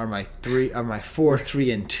 4,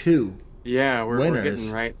 3, and 2. Yeah, we're winners.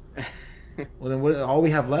 Getting right. Well, then all we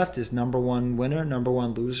have left is number 1 winner, number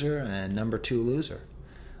 1 loser, and number 2 loser.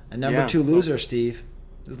 And number 2 loser, Steve,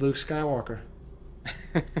 is Luke Skywalker.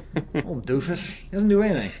 Old doofus. He doesn't do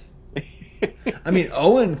anything. I mean,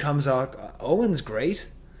 Owen comes out. Owen's great.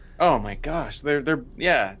 Oh my gosh, they're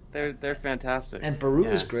fantastic. And Beru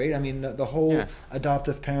is great. I mean, the whole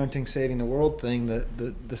adoptive parenting saving the world thing,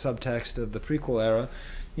 the subtext of the prequel era,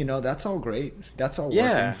 that's all great. That's all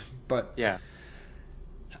working. But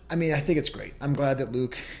I mean, I think it's great. I'm glad that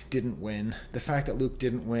Luke didn't win. The fact that Luke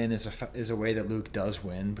didn't win is a way that Luke does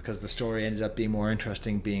win, because the story ended up being more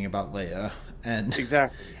interesting being about Leia. And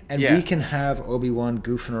exactly. And we can have Obi-Wan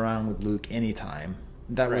goofing around with Luke anytime.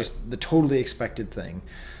 That was the totally expected thing.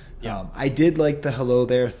 Yeah. I did like the hello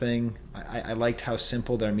there thing. I liked how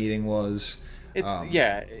simple their meeting was. It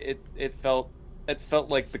felt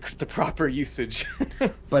like the proper usage.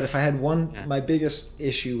 But if I had my biggest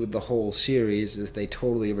issue with the whole series is they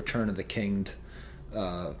totally Return of the King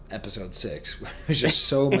episode 6. There's just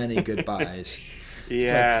so many goodbyes.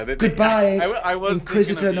 Yeah. Like, goodbye, I was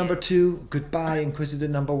Inquisitor number 2. Goodbye, Inquisitor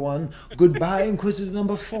number 1. Goodbye, Inquisitor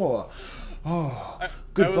number 4. Oh,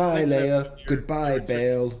 goodbye, Leia. Goodbye,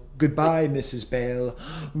 Bail. Goodbye, Mrs. Bail.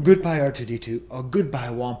 Goodbye, R2-D2. Oh, goodbye,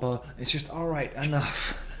 Wampa. It's just, all right,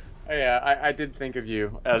 enough. Yeah, I did think of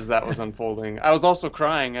you as that was unfolding. I was also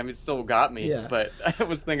crying. I mean, it still got me. Yeah. But I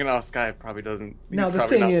was thinking, Skye probably doesn't. Now, the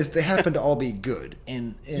thing is, they happen to all be good.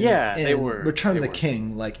 They were. Return of the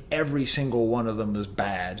King, like, every single one of them was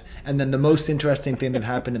bad. And then the most interesting thing that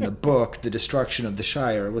happened in the book, the destruction of the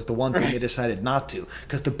Shire, was the one thing they decided not to.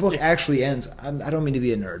 Because the book actually ends, I don't mean to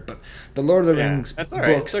be a nerd, but the Lord of the Rings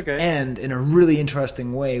books end in a really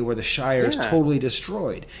interesting way where the Shire is totally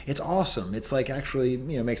destroyed. It's awesome. It's like actually,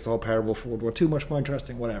 makes the whole parable for World War II much more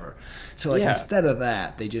interesting, whatever. So instead of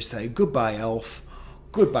that, they just say goodbye elf,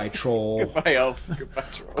 goodbye troll, goodbye elf, goodbye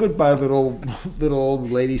troll, goodbye little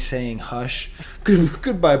old lady saying hush,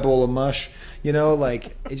 goodbye bowl of mush. It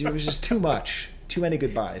was just too much, too many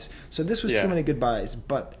goodbyes. So this was too many goodbyes,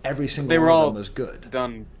 but every single one of them was good,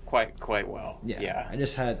 done quite well. Yeah. I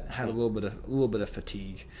just had a little bit of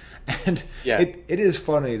fatigue, and it is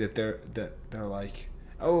funny that they're like,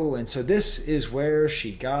 oh, and so this is where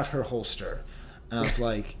she got her holster. And I was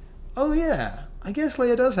like, oh, yeah, I guess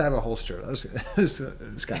Leia does have a holster. It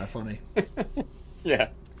was kind of funny. Yeah.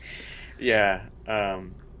 I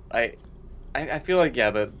feel like,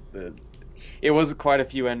 it was quite a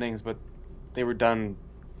few endings, but they were done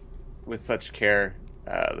with such care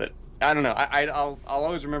that, I don't know, I'll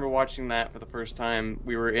always remember watching that for the first time.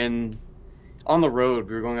 We were on the road.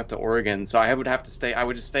 We were going up to Oregon, so I would just stay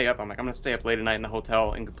up. I'm going to stay up late at night in the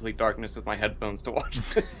hotel in complete darkness with my headphones to watch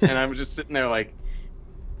this. And I was just sitting there like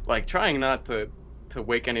trying not to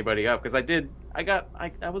wake anybody up, because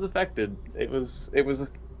I was affected. It was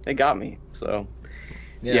they got me. So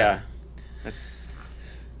yeah. That's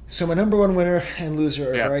so my number one winner and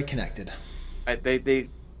loser are very connected. They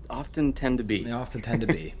often tend to be. They often tend to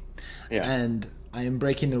be. And I am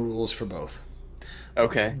breaking the rules for both.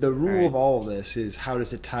 Okay. The rule of all of this is, how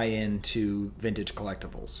does it tie into vintage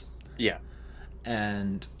collectibles? Yeah.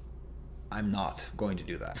 And I'm not going to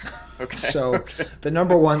do that. Okay. So the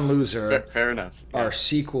number one loser fair enough. are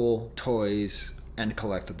sequel toys and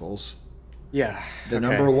collectibles. Yeah. The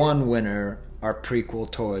number one winner are prequel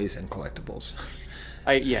toys and collectibles.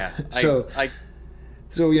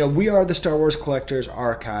 So we are the Star Wars Collectors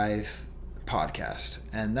Archive podcast,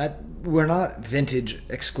 and that we're not vintage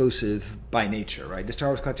exclusive by nature, right? The Star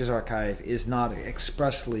Wars Collectors Archive is not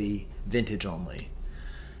expressly vintage only,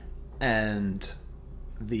 and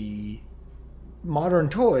the modern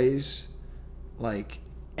toys, I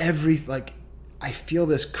feel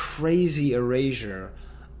this crazy erasure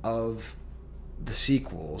of the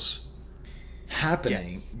sequels happening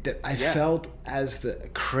that I felt as the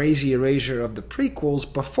crazy erasure of the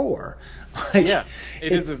prequels before. It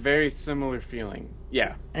is a very similar feeling.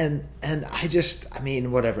 Yeah. And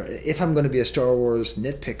whatever. If I'm going to be a Star Wars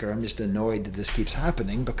nitpicker, I'm just annoyed that this keeps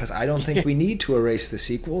happening, because I don't think we need to erase the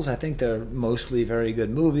sequels. I think they're mostly very good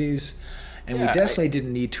movies. And we definitely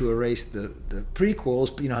didn't need to erase the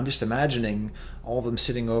prequels. But, I'm just imagining all of them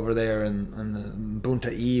sitting over there on the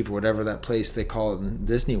Bunta Eve, or whatever that place they call it in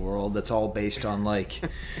Disney World, that's all based on,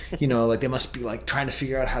 they must be, trying to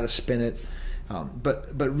figure out how to spin it.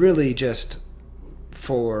 But really just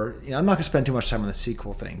for, I'm not going to spend too much time on the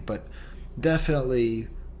sequel thing, but definitely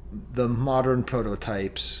the modern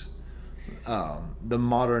prototypes, the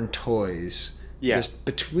modern toys. Yeah. Just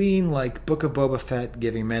between Book of Boba Fett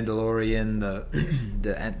giving Mandalorian the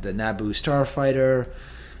Naboo starfighter,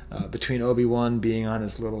 between Obi-Wan being on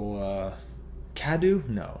his little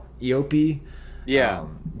Eopie. Yeah.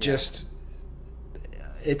 It's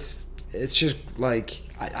just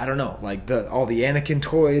I don't know, all the Anakin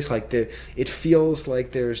toys, it feels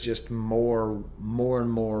like there's just more and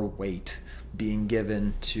more weight being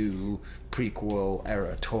given to prequel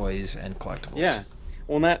era toys and collectibles. Yeah.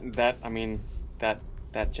 Well,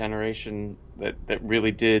 that generation that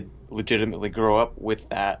really did legitimately grow up with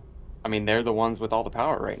that, they're the ones with all the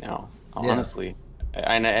power right now, honestly.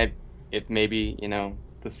 And if maybe,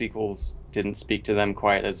 the sequels didn't speak to them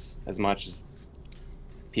quite as much as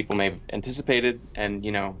people may have anticipated, and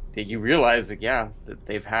you realize that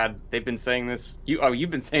they've been saying this. You've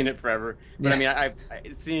been saying it forever, but I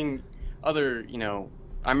seeing other,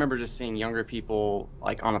 I remember just seeing younger people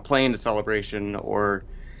on a plane to Celebration, or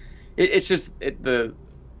it's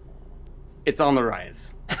on the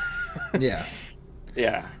rise. Yeah.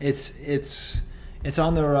 It's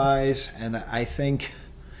on the rise, and I think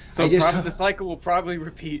so. The cycle will probably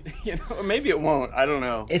repeat, or maybe it won't. I don't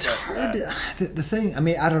know. It's hard. The thing,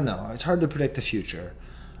 I don't know. It's hard to predict the future.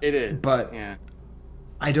 It is, but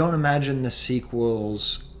I don't imagine the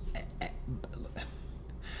sequels.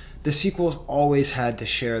 The sequels always had to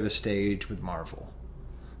share the stage with Marvel.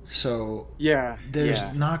 So there's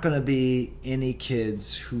not going to be any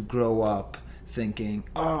kids who grow up thinking,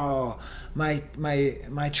 "Oh, my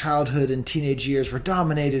childhood and teenage years were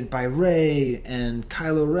dominated by Rey and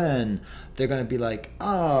Kylo Ren." They're going to be like,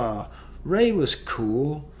 Rey was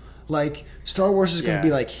cool." Star Wars is going to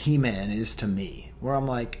be like He-Man is to me, where I'm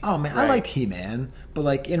like, "Oh man, I liked He-Man,"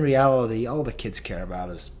 but in reality, all the kids care about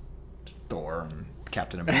is Thor and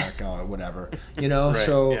Captain America or whatever,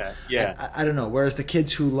 so I don't know. Whereas the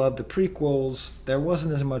kids who loved the prequels, there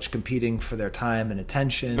wasn't as much competing for their time and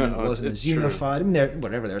attention. It wasn't as unified.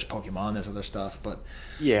 There's Pokemon, there's other stuff, but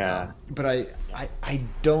but I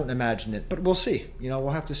don't imagine it. But we'll see.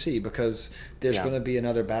 We'll have to see, because there's going to be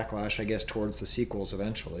another backlash, I guess, towards the sequels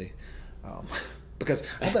eventually. Because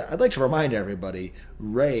I'd like to remind everybody,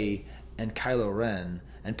 Rey and Kylo Ren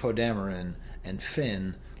and Poe Dameron and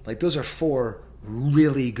Finn, those are four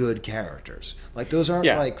really good characters. Those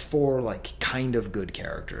aren't four kind of good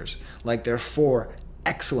characters. They're four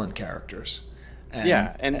excellent characters.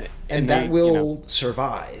 And that will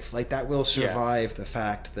survive. That will survive the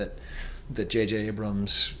fact that J.J.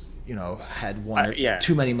 Abrams, had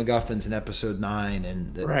too many MacGuffins in Episode 9,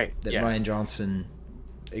 and that Rian Johnson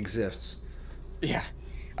exists. Yeah.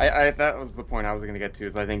 I that was the point I was going to get to,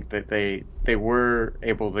 is I think that they were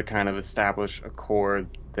able to kind of establish a core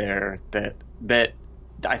there that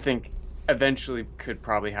I think eventually could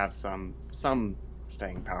probably have some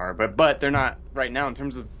staying power, but they're not right now, in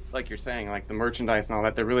terms of, like you're saying, the merchandise and all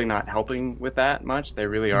that. They're really not helping with that much. They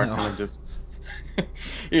really are kind of just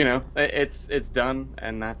it's done,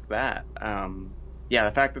 and that's that. yeah,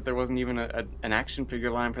 the fact that there wasn't even an action figure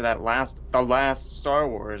line for the last Star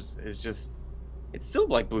Wars is just, it still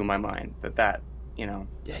like blew my mind that Yeah,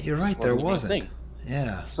 you're right. There wasn't.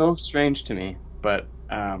 Yeah. So strange to me, but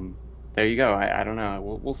there you go. I don't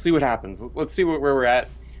know. We'll see what happens. Let's see where we're at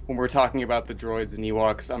when we're talking about the droids and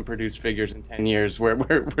Ewoks unproduced figures in 10 years, where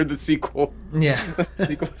the sequel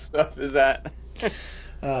stuff is at.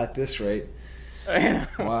 At this rate.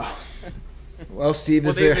 Wow. Well, Steve,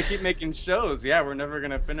 they keep making shows. Yeah, we're never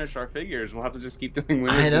going to finish our figures. We'll have to just keep doing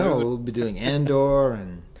winners. I know. We'll be doing Andor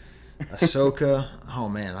and Ahsoka. Oh,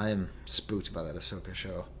 man, I am spooked by that Ahsoka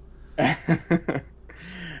show.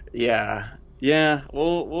 Yeah.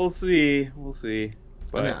 We'll see.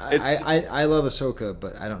 But I love Ahsoka,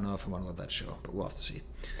 but I don't know if I want to love that show. But we'll have to see.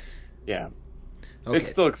 Yeah. Okay. It's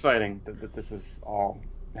still exciting that this is all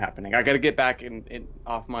happening. I got to get back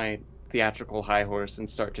off my theatrical high horse and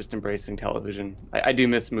start just embracing television. I do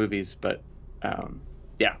miss movies, but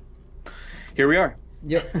yeah, here we are.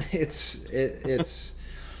 Yep, it's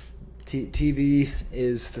TV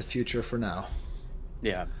is the future for now.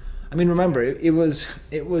 Yeah, I mean, remember it was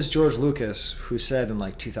George Lucas who said in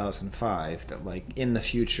like 2005 that like in the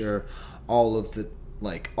future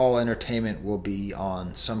all entertainment will be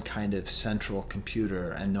on some kind of central computer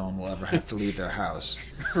and no one will ever have to leave their house.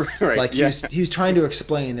 Right. Like he was trying to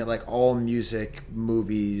explain that like all music,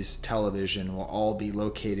 movies, television will all be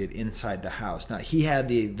located inside the house. Now he had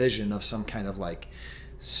the vision of some kind of like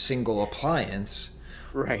single appliance.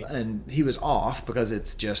 Right. And he was off because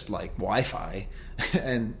it's just like Wi-Fi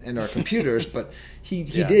and our computers, but he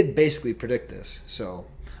did basically predict this. So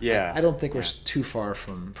yeah. I don't think we're too far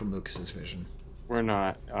from Lucas's vision. We're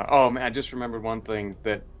not. Oh man, I just remembered one thing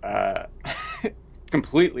that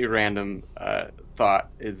completely random thought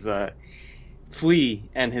is Flea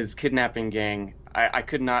and his kidnapping gang. I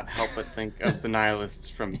could not help but think of the Nihilists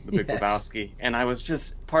from The Big Lebowski, and I was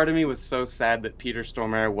just, part of me was so sad that Peter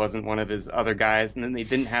Stormare wasn't one of his other guys, and then they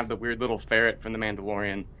didn't have the weird little ferret from The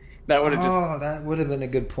Mandalorian. That would have that would have been a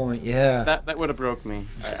good point. Yeah, that would have broke me.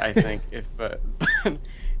 I think if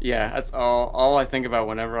yeah, that's all I think about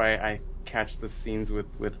whenever I catch the scenes with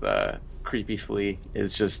creepy Flea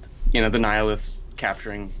is just the Nihilists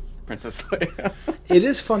capturing Princess Leia. It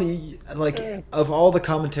is funny, like of all the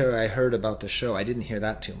commentary I heard about the show, I didn't hear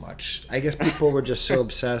that too much. I guess people were just so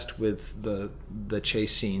obsessed with the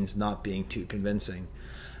chase scenes not being too convincing.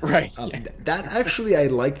 Right. That actually, I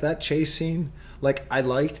liked that chase scene. Like I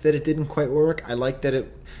liked that it didn't quite work. I liked that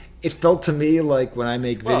it felt to me like when I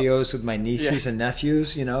make videos with my nieces and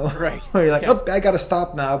nephews, right? Where you're like, oh, I got to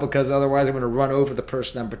stop now because otherwise I'm going to run over the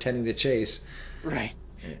person I'm pretending to chase. Right.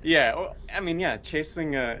 Yeah. Well, I mean,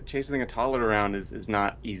 chasing a toddler around is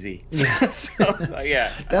not easy.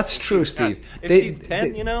 Yeah. That's true, Steve. If she's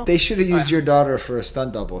 10, they should have used your daughter for a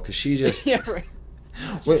stunt double because she just right.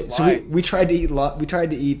 Wait, so we tried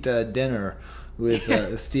to eat dinner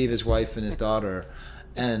with Steve, his wife, and his daughter.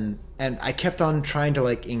 And I kept on trying to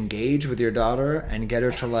like engage with your daughter and get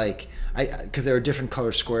her to because there were different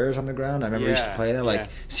color squares on the ground. I remember we used to play that.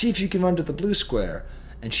 See if you can run to the blue square.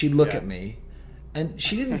 And she'd look at me, and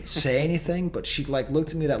she didn't say anything, but she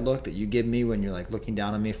looked at me, that look that you give me when you're looking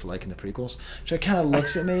down on me for in the prequels. She kind of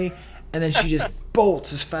looks at me, and then she just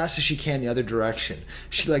bolts as fast as she can the other direction.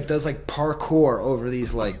 She does parkour over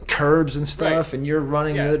these curbs and stuff, and you're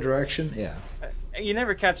running the other direction. Yeah. You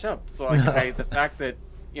never catch up. So the fact that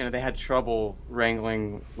they had trouble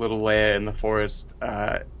wrangling little Leia in the forest,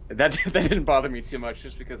 that didn't bother me too much,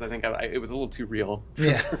 just because I think it was a little too real.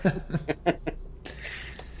 Yeah.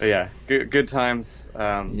 But yeah, good times.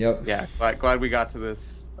 Yep. Yeah, glad we got to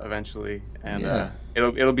this eventually, and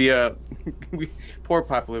it'll be poor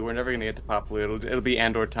Papalu. We're never gonna get to Papalu. It'll be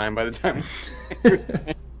Andor time by the time.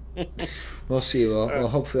 We'll see. Well,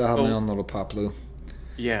 hopefully I'll have my own little Papalu.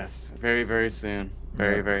 Yes, very, very soon.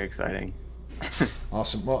 Very, very exciting.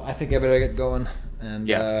 Awesome. Well, I think I better get going and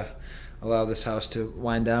allow this house to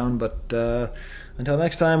wind down. But until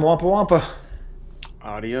next time, Wampa Wampa.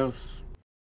 Adios.